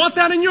 don't you want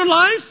that in your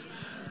life?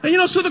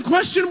 And so the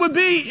question would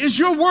be, is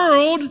your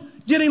world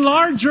getting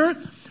larger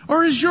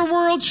or is your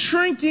world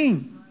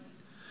shrinking?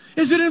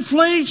 Is it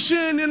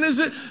inflation and is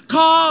it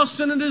cost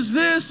and it is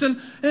this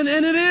and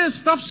it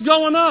is. Stuff's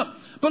going up.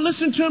 But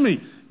listen to me.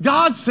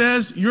 God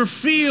says your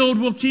field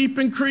will keep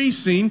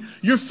increasing.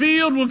 Your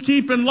field will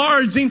keep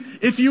enlarging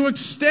if you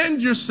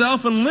extend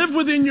yourself and live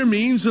within your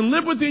means and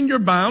live within your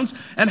bounds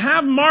and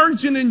have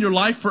margin in your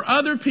life for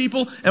other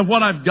people and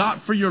what I've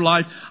got for your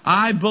life.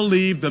 I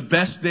believe the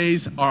best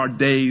days are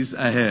days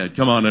ahead.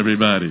 Come on,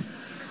 everybody.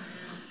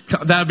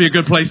 That'd be a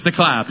good place to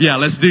clap. Yeah,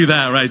 let's do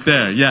that right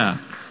there. Yeah.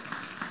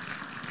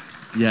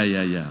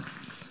 Yeah.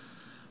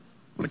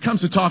 When it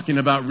comes to talking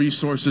about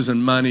resources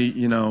and money,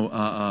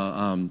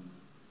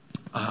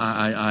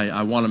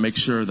 I want to make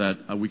sure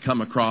that we come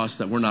across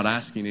that we're not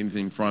asking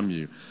anything from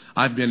you.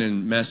 I've been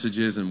in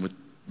messages and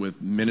with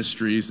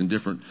ministries and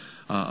different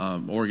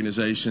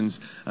organizations,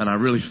 and I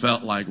really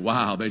felt like,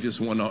 wow, they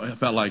just want to.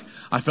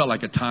 I felt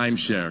like a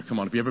timeshare. Come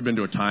on, have you ever been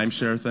to a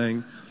timeshare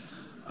thing?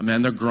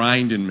 Man, they're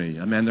grinding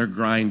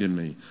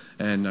me.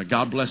 And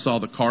God bless all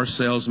the car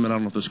salesmen. I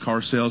don't know if there's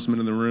car salesmen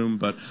in the room,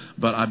 but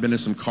I've been to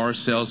some car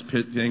sales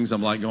pit things.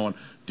 I'm like going,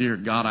 dear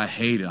God, I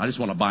hate it. I just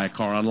want to buy a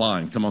car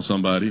online. Come on,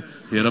 somebody.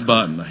 Hit a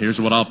button. Here's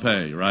what I'll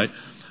pay, right?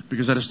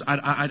 Because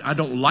I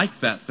don't like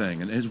that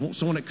thing. And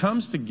so when it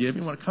comes to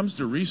giving, when it comes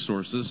to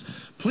resources,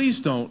 please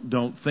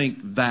don't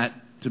think that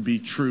to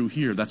be true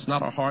here. That's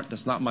not our heart.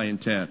 That's not my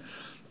intent.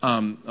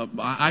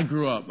 I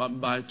grew up,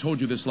 I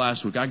told you this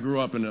last week, I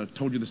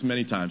told you this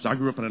many times, I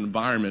grew up in an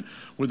environment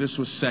where this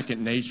was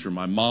second nature.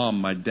 My mom,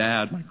 my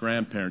dad, my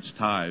grandparents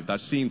tithed. I've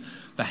seen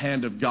the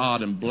hand of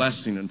God and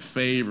blessing and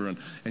favor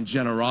and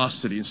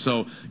generosity. And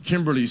so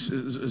Kimberly's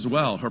as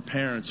well, her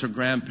parents, her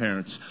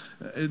grandparents,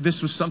 this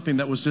was something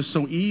that was just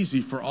so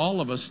easy for all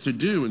of us to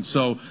do. And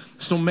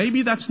so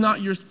maybe that's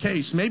not your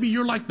case. Maybe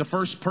you're like the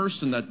first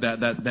person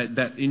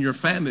that in your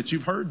family that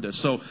you've heard this.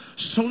 So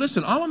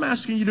listen, all I'm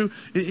asking you to do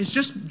is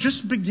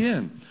just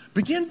begin.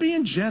 Begin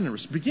being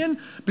generous. Begin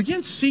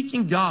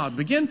seeking God.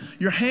 Begin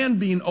your hand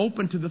being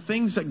open to the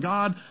things that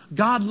God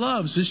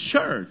loves, His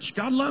church.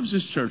 God loves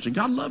His church, and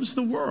God loves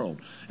the world.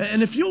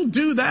 And if you'll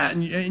do that,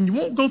 and you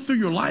won't go through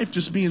your life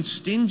just being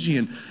stingy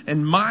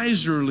and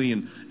miserly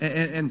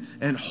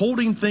and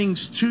holding things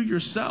to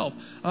yourself,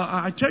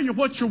 I tell you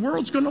what, your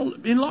world's going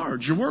to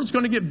enlarge. Your world's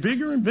going to get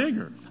bigger and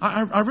bigger.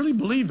 I really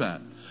believe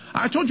that.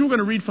 I told you we're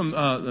going to read from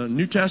the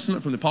New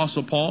Testament from the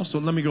Apostle Paul, so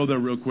let me go there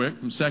real quick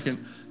from 2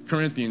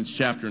 Corinthians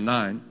chapter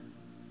 9.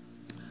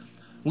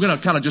 We're going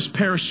to kind of just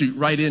parachute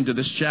right into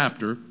this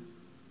chapter.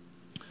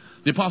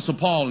 The Apostle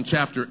Paul in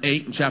chapter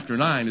 8 and chapter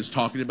 9 is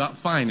talking about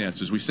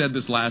finances. We said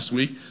this last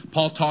week.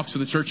 Paul talks to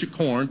the church at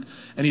Corinth,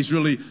 and he's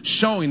really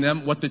showing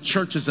them what the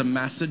churches of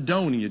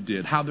Macedonia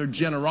did, how their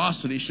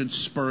generosity should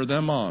spur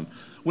them on.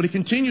 Well, he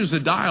continues the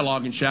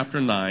dialogue in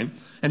chapter 9,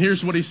 and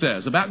here's what he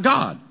says about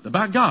God,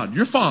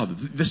 your Father.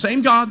 The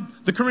same God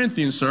the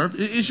Corinthians served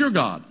is your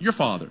God, your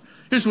Father.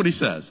 Here's what he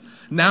says.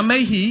 Now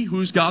may He,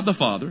 who's God the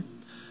Father,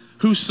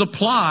 who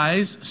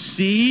supplies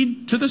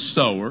seed to the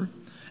sower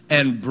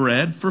and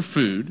bread for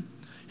food,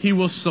 He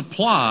will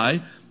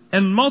supply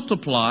and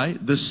multiply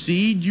the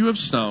seed you have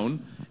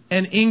sown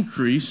and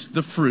increase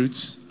the fruits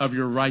of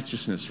your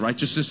righteousness.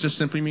 Righteousness just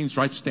simply means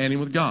right standing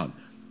with God.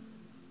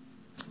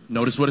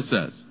 Notice what it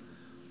says.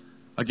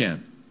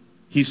 Again,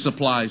 He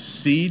supplies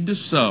seed to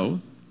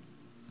sow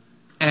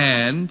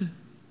and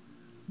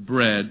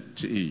bread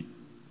to eat.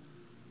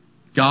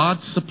 God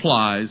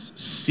supplies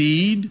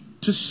seed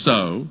to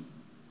sow,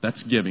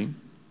 that's giving,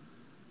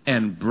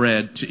 and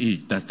bread to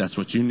eat. That's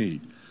what you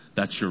need.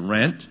 That's your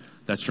rent,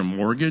 that's your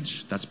mortgage,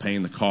 that's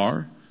paying the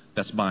car,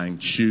 that's buying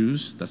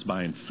shoes, that's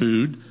buying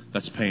food,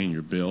 that's paying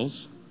your bills.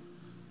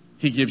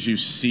 He gives you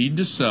seed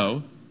to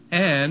sow,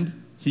 and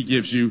He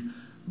gives you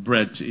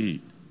bread to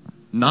eat.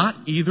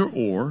 Not either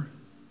or,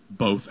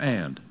 both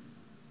and.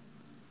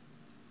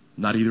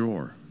 Not either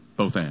or,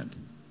 both and.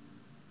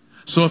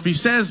 So if He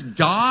says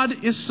God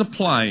is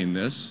supplying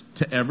this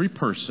to every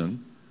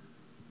person,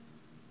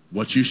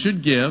 what you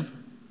should give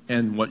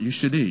and what you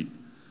should eat.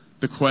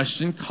 The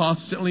question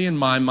constantly in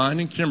my mind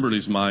and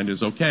Kimberly's mind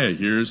is, okay,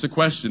 here's the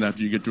question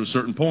after you get to a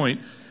certain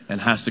point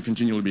and has to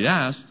continually be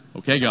asked,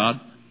 okay,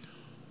 God,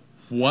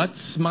 what's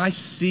my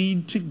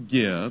seed to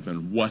give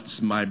and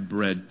what's my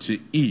bread to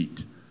eat?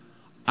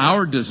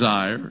 Our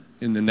desire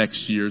in the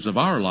next years of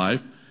our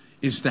life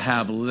is to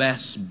have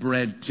less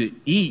bread to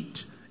eat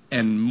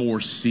and more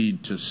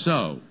seed to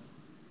sow.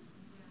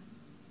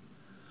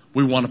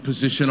 We want to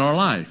position our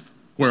life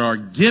where our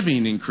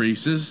giving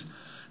increases,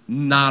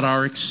 not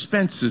our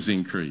expenses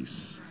increase,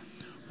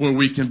 where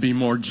we can be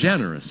more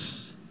generous.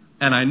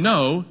 And I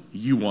know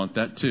you want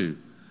that too.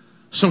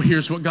 So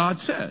here's what God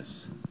says.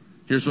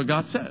 Here's what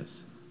God says.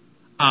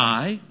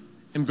 I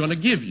am going to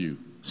give you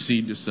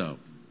seed to sow.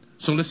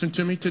 So listen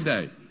to me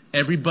today.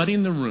 Everybody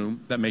in the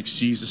room that makes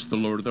Jesus the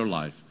Lord of their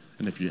life,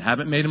 and if you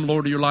haven't made Him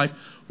Lord of your life,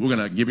 we're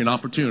going to give you an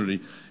opportunity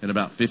in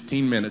about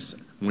 15 minutes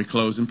when we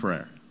close in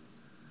prayer.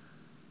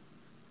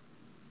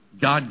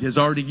 God has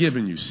already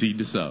given you seed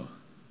to sow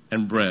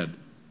and bread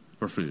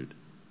for food.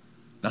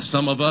 Now,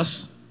 some of us,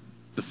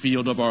 the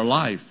field of our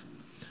life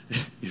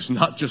is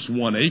not just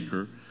 1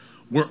 acre.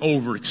 We're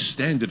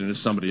overextended into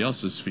somebody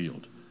else's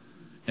field.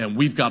 And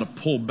we've got to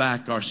pull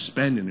back our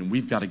spending, and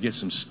we've got to get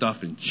some stuff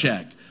in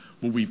check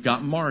where we've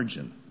got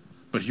margin.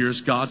 But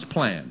here's God's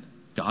plan.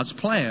 God's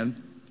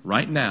plan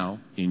right now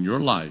in your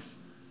life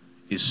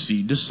is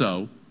seed to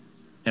sow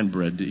and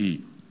bread to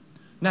eat.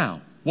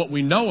 Now, what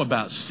we know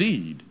about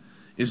seed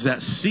is that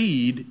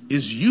seed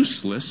is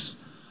useless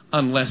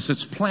unless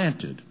it's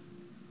planted.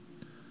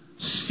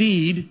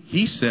 Seed,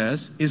 He says,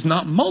 is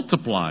not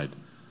multiplied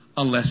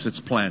unless it's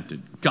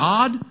planted.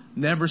 God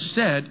never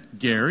said,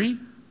 Gary,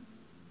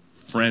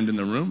 friend in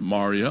the room,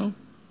 Mario,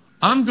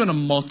 I'm going to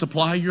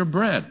multiply your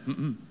bread.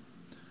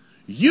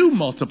 You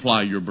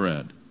multiply your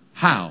bread.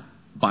 How?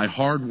 By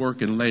hard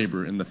work and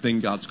labor in the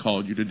thing God's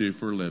called you to do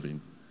for a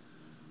living.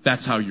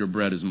 That's how your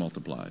bread is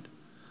multiplied.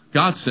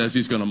 God says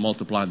He's going to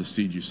multiply the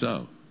seed you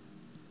sow.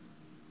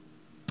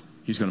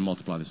 He's going to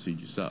multiply the seed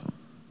you sow.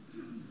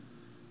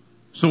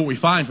 So what we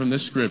find from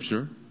this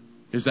scripture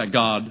is that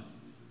God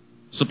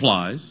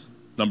supplies,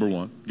 number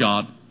one.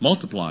 God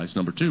multiplies,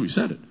 number two. He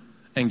said it.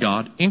 And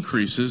God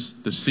increases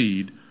the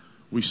seed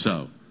we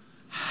sow.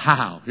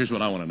 How? Here's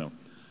what I want to know.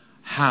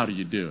 How do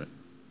you do it?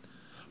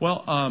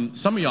 Well,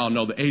 some of y'all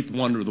know the eighth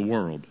wonder of the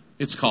world.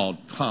 It's called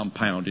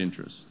compound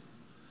interest.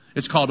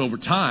 It's called over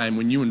time,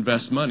 when you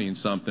invest money in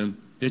something,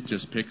 it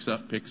just picks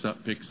up, picks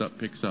up, picks up,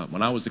 picks up.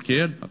 When I was a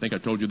kid, I think I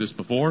told you this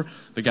before,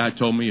 the guy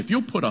told me, if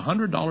you'll put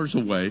 $100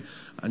 away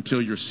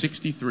until you're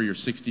 63 or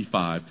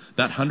 65,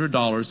 that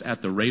 $100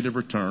 at the rate of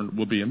return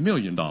will be $1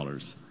 million.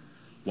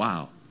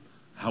 Wow.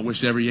 I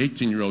wish every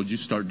 18-year-old you'd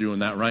start doing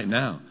that right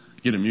now.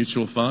 Get a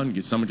mutual fund,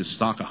 get someone to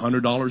stock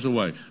 $100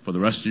 away for the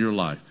rest of your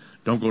life.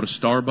 Don't go to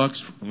Starbucks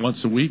once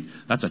a week.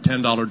 That's a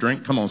 $10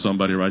 drink. Come on,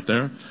 somebody right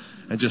there.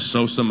 And just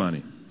sow some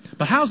money.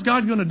 But how's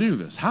God going to do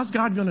this? How's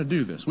God going to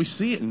do this? We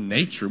see it in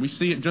nature. We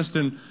see it just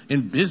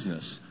in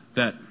business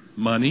that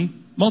money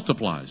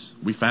multiplies.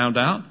 We found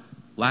out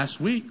last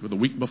week or the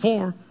week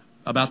before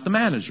about the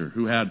manager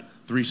who had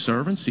 3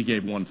 servants. He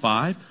gave 1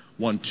 5,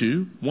 1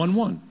 2, 1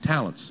 1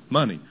 talents,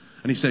 money.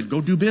 And he said,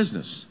 go do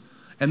business.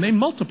 And they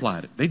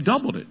multiplied it. They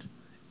doubled it.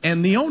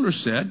 And the owner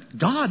said,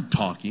 God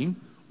talking,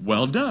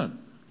 well done,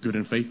 good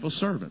and faithful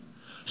servant.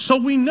 So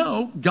we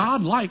know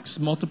God likes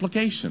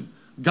multiplication.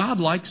 God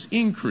likes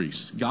increase.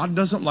 God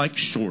doesn't like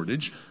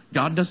shortage.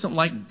 God doesn't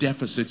like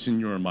deficits in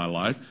your and my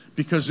life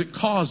because it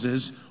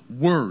causes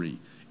worry.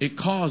 It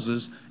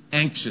causes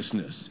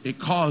anxiousness.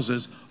 It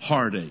causes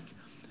heartache.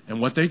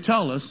 And what they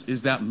tell us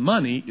is that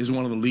money is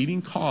one of the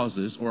leading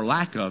causes, or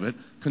lack of it,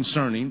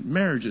 concerning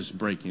marriages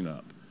breaking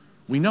up.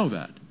 We know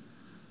that.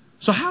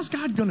 So how's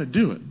God going to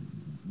do it?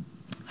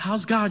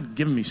 How's God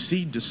giving me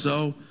seed to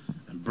sow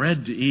and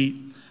bread to eat?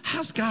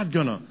 How's God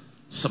going to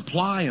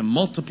supply and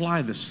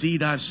multiply the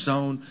seed I've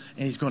sown,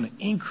 and He's going to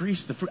increase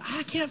the fruit?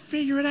 I can't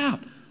figure it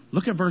out.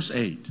 Look at verse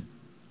 8.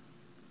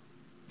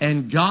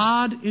 And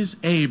God is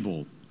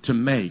able to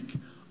make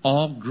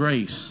all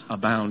grace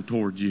abound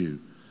toward you,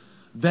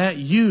 that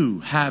you,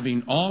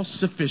 having all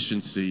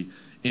sufficiency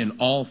in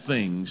all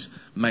things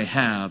may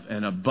have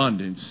an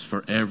abundance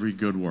for every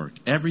good work.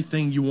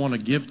 Everything you want to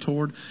give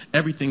toward,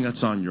 everything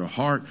that's on your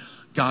heart,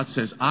 God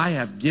says, I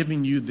have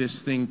given you this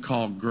thing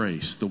called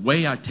grace. The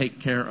way I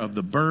take care of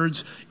the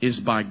birds is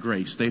by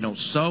grace. They don't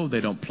sow, they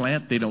don't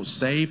plant, they don't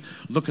save.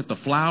 Look at the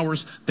flowers.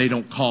 They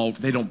don't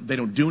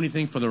do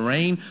anything for the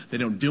rain. They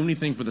don't do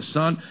anything for the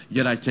sun,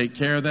 yet I take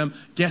care of them.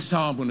 Guess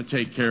how I'm going to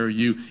take care of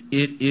you?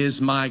 It is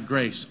my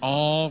grace.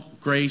 All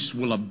grace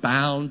will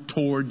abound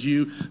toward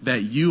you,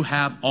 that you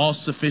have all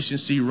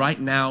sufficiency right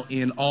now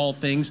in all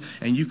things,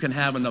 and you can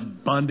have an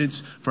abundance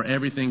for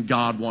everything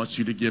God wants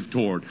you to give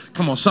toward.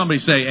 Come on, somebody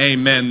say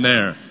amen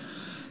there.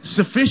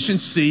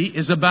 Sufficiency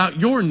is about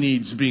your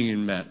needs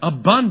being met.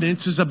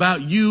 Abundance is about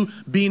you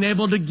being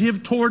able to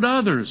give toward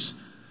others.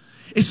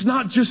 It's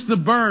not just the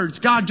birds.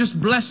 God, just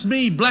bless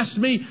me, bless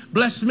me,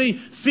 bless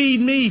me.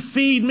 Feed me,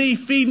 feed me,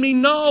 feed me.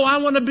 No, I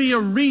want to be a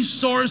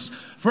resource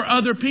for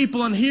other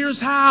people. And here's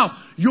how.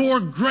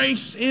 Your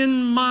grace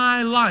in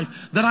my life,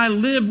 that I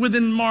live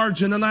within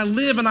margin, and I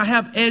live and I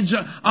have edge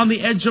on the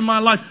edge of my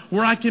life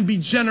where I can be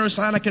generous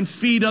and I can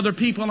feed other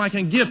people and I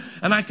can give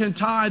and I can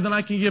tithe and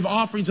I can give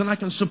offerings and I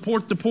can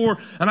support the poor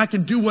and I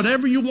can do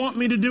whatever you want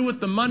me to do with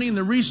the money and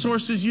the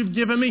resources you've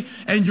given me,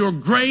 and your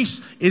grace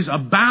is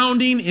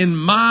abounding in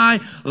my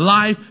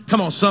life.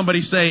 Come on,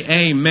 somebody say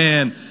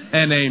amen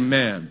and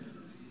amen.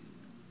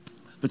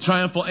 The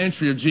triumphal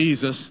entry of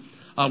Jesus,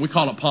 we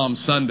call it Palm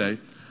Sunday.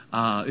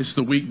 It's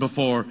the week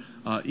before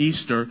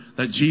Easter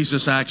that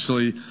Jesus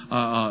actually,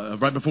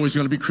 right before he's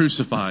going to be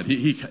crucified,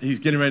 he's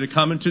getting ready to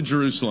come into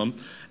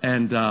Jerusalem.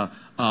 And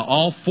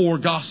all four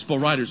gospel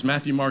writers,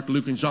 Matthew, Mark,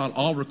 Luke, and John,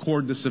 all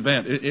record this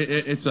event.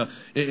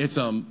 It's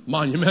a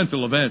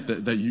monumental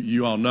event that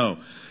you all know.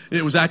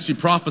 It was actually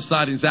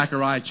prophesied in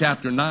Zechariah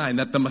chapter 9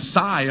 that the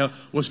Messiah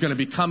was going to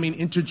be coming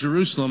into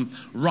Jerusalem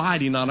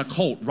riding on a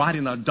colt,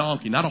 riding on a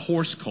donkey, not a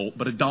horse colt,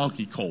 but a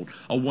donkey colt,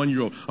 a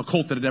 1-year-old, a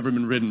colt that had never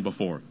been ridden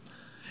before.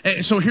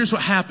 And so here's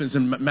what happens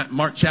in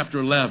Mark chapter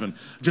 11.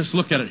 Just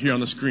look at it here on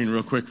the screen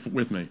real quick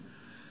with me.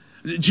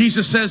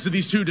 Jesus says to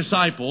these two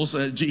disciples,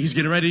 he's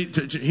getting ready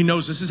he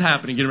knows this is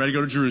happening, getting ready to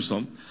go to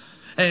Jerusalem.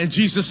 And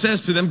Jesus says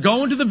to them,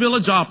 go into the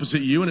village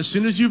opposite you, and as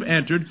soon as you've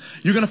entered,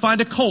 you're going to find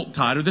a colt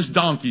tied, or this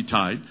donkey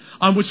tied,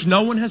 on which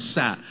no one has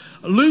sat.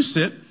 Loose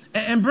it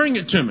and bring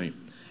it to me.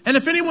 And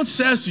if anyone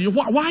says to you,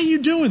 why are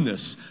you doing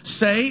this?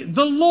 Say,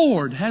 the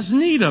Lord has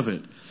need of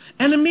it.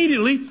 And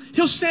immediately,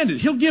 he'll send it.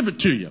 He'll give it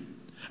to you.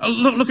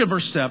 Look at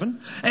verse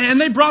 7. And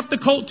they brought the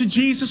colt to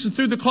Jesus and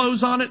threw the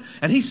clothes on it,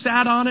 and he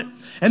sat on it.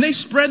 And they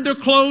spread their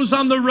clothes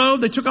on the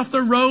road. They took off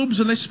their robes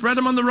and they spread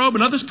them on the road.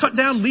 And others cut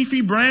down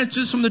leafy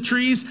branches from the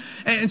trees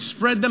and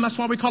spread them. That's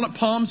why we call it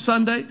Palm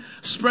Sunday.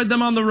 Spread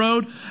them on the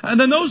road. And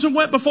then those who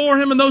went before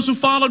him and those who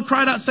followed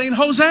cried out, saying,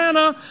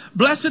 Hosanna!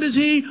 Blessed is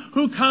he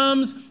who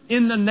comes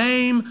in the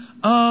name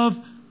of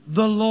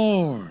the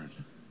Lord.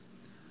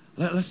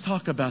 Let's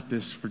talk about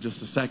this for just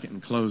a second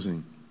in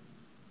closing.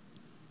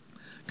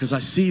 Because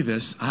I see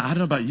this, I don't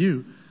know about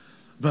you,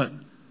 but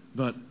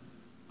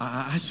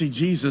I see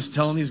Jesus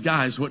telling these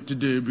guys what to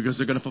do because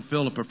they're going to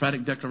fulfill a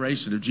prophetic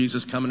declaration of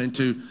Jesus coming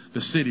into the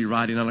city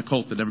riding on a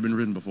colt that had never been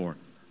ridden before.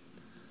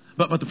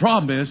 But the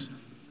problem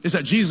is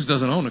that Jesus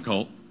doesn't own a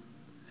colt,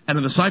 and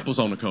the disciples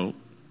own a colt.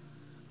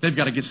 They've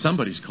got to get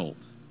somebody's colt.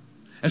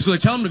 And so they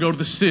tell him to go to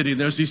the city, and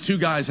there's these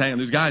guys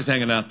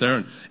hanging out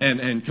there,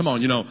 and come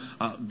on,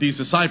 these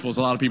disciples, a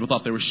lot of people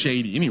thought they were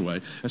shady anyway.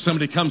 And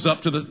somebody comes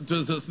up to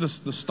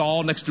the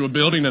stall next to a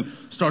building and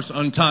starts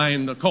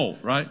untying the colt,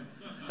 right?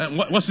 And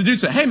what's the dude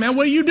say? Hey, man,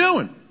 what are you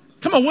doing?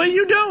 Come on, what are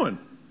you doing?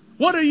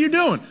 What are you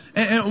doing?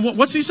 And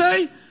what's he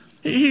say?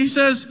 He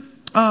says,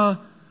 the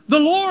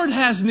Lord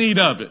has need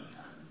of it.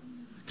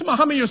 Come on,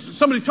 how many of you,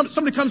 somebody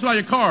comes by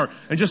your car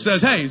and just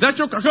says, hey, is that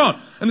your car? Come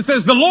on. And it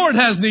says, the Lord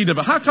has need of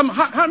it. How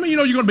many of you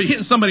know you're going to be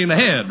hitting somebody in the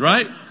head,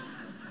 right?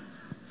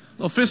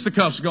 Little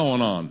fisticuffs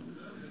going on.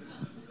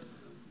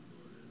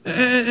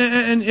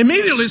 And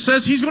immediately it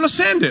says he's going to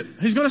send it.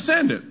 He's going to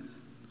send it.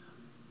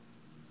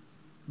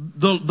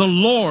 The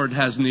Lord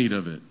has need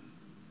of it.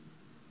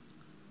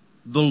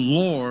 The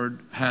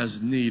Lord has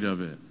need of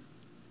it.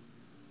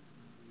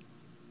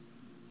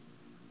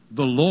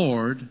 The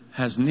Lord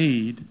has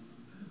need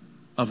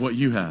of what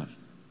you have.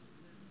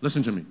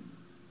 Listen to me.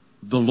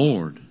 The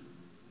Lord.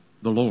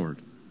 The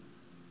Lord.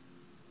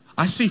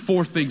 I see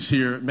 4 things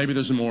here. Maybe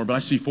there's more, but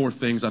I see 4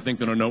 things I think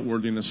that are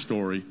noteworthy in this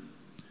story.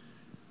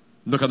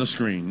 Look on the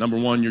screen. Number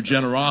 1, your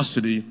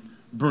generosity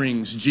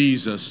brings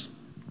Jesus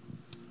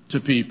to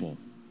people.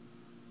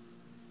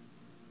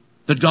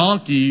 The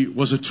donkey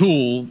was a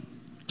tool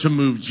to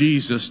move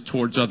Jesus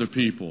towards other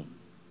people.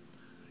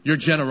 Your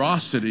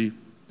generosity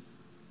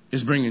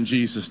is bringing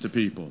Jesus to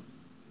people.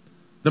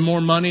 The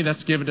more money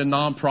that's given to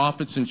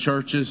nonprofits and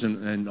churches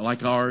and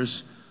like ours,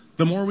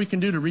 the more we can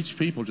do to reach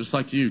people just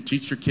like you.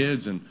 Teach your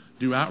kids and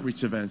do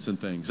outreach events and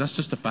things. That's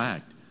just a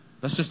fact.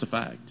 That's just a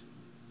fact.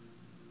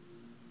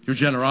 Your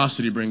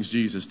generosity brings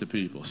Jesus to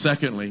people.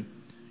 Secondly,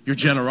 your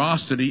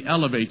generosity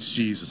elevates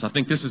Jesus. I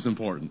think this is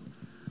important.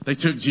 They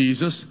took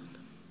Jesus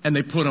and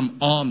they put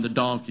him on the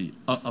donkey,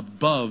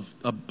 above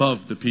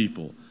the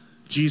people.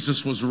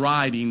 Jesus was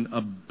riding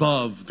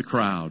above the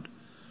crowd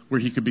where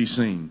he could be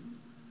seen.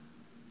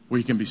 Where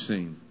he can be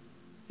seen.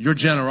 Your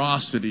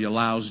generosity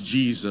allows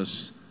Jesus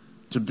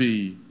to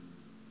be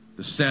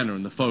the center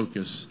and the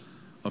focus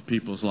of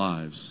people's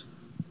lives.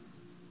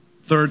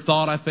 Third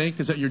thought, I think,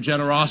 is that your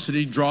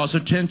generosity draws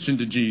attention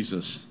to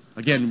Jesus.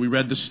 Again, we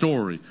read the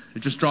story.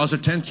 It just draws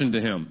attention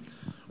to him.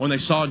 When they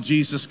saw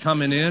Jesus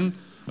coming in,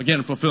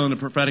 again, fulfilling the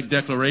prophetic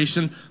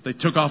declaration, they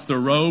took off their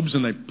robes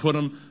and they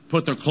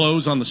put their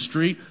clothes on the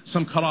street.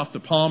 Some cut off the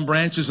palm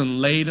branches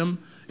and laid them.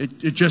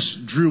 It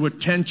just drew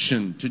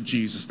attention to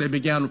Jesus. They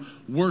began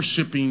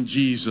worshiping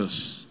Jesus.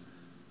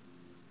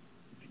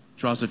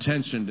 It draws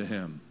attention to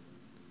him.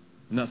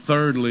 And that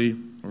thirdly,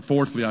 or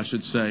fourthly, I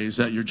should say, is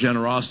that your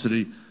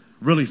generosity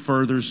really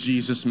furthers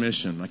Jesus'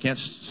 mission. I can't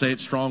say it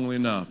strongly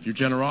enough. Your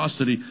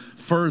generosity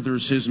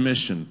furthers his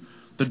mission.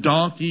 The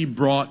donkey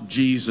brought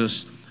Jesus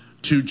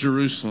to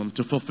Jerusalem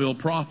to fulfill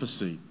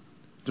prophecy.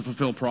 To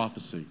fulfill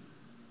prophecy.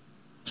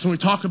 So when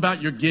we talk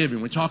about your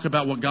giving, we talk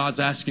about what God's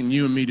asking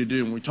you and me to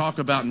do, and we talk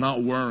about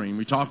not worrying,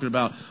 we talk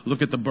about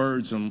look at the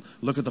birds and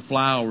look at the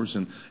flowers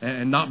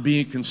and not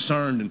being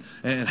concerned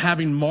and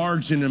having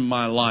margin in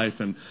my life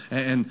and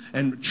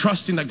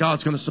trusting that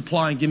God's going to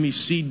supply and give me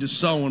seed to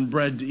sow and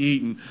bread to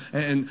eat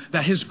and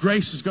that his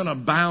grace is going to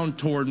abound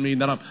toward me,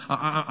 and that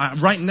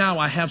right now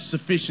I have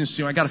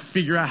sufficiency. I got to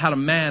figure out how to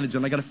manage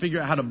and I got to figure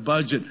out how to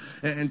budget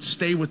and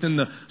stay within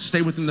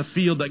the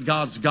field that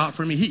God's got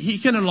for me. He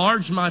can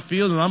enlarge my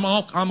field, and I'm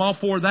all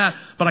for that,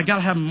 but I got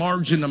to have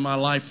margin in my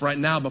life right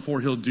now before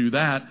he'll do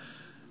that.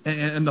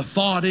 And the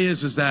thought is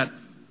that,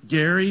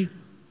 Gary,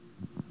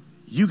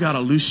 you got to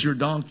loose your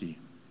donkey.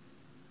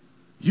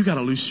 You got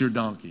to loose your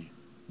donkey.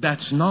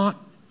 That's not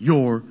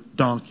your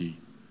donkey.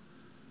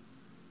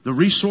 The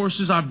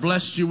resources I've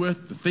blessed you with,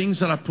 the things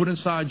that I put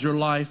inside your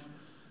life,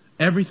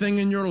 everything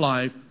in your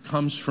life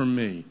comes from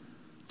me.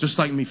 Just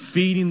like me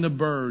feeding the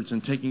birds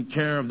and taking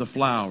care of the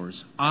flowers.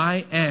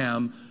 I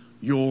am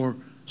your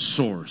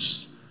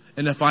source.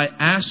 And if I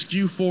ask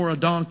you for a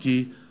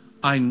donkey,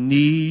 I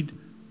need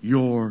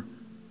your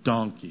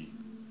donkey.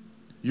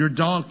 Your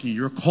donkey,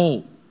 your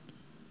colt,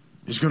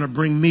 is going to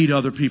bring me to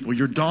other people.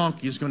 Your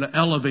donkey is going to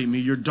elevate me.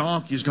 Your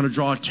donkey is going to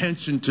draw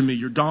attention to me.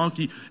 Your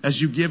donkey, as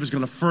you give, is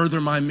going to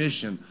further my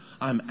mission.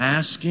 I'm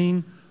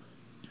asking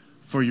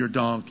for your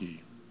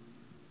donkey.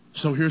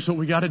 So here's what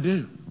we got to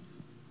do.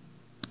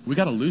 We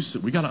got to loose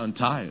it. We got to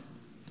untie it.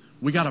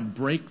 We got to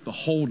break the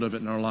hold of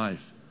it in our life.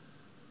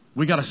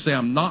 We got to say,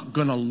 I'm not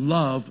going to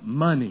love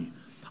money.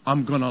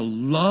 I'm going to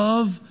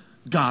love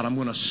God. I'm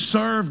going to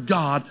serve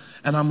God,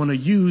 and I'm going to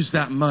use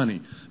that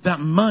money. That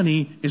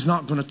money is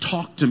not going to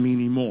talk to me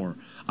anymore.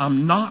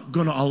 I'm not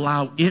going to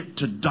allow it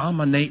to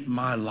dominate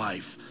my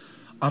life.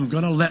 I'm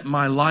going to let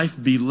my life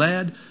be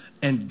led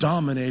and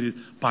dominated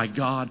by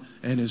God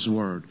and his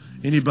word.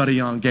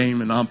 Anybody on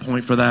game and on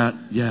point for that?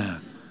 Yeah.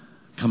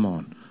 Come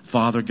on.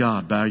 Father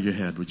God, bow your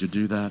head. Would you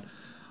do that?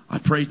 I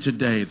pray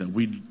today that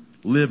we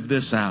live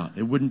this out.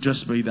 It wouldn't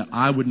just be that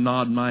I would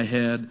nod my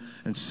head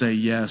and say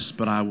yes,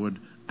 but I would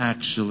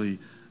actually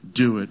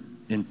do it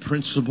in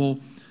principle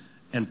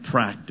and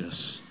practice.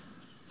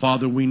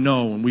 Father, we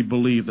know and we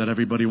believe that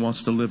everybody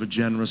wants to live a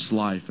generous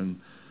life, and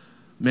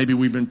maybe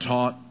we've been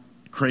taught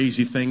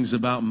crazy things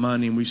about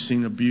money and we've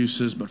seen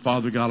abuses, but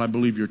Father God, I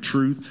believe your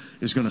truth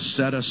is going to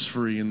set us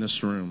free in this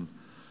room.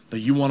 That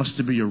you want us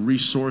to be a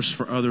resource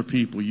for other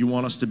people. You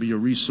want us to be a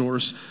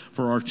resource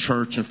for our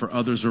church and for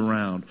others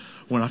around.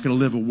 We're not going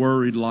to live a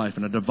worried life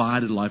and a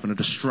divided life and a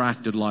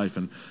distracted life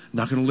and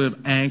not going to live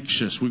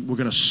anxious. We're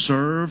going to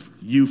serve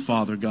you,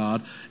 Father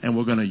God, and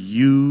we're going to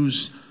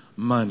use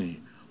money.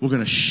 We're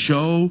going to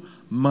show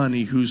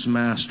money who's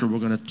master. We're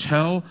going to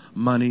tell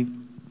money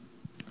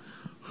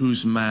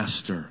who's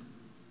master.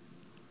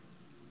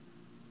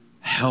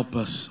 Help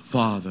us,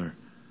 Father,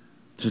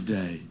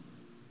 today.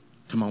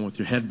 Come on, with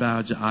your head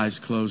bowed, your eyes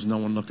closed, no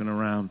one looking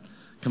around.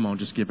 Come on,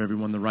 just give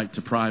everyone the right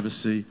to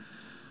privacy.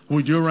 What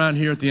we do around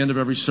here at the end of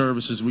every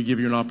service is we give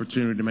you an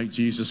opportunity to make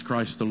Jesus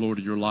Christ the Lord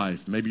of your life.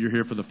 Maybe you're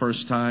here for the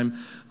first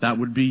time. That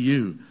would be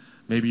you.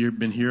 Maybe you've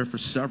been here for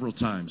several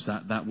times.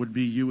 That would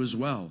be you as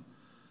well.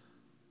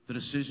 The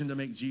decision to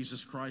make Jesus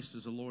Christ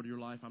as the Lord of your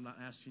life, I'm not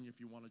asking you if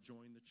you want to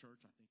join the church.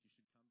 I think you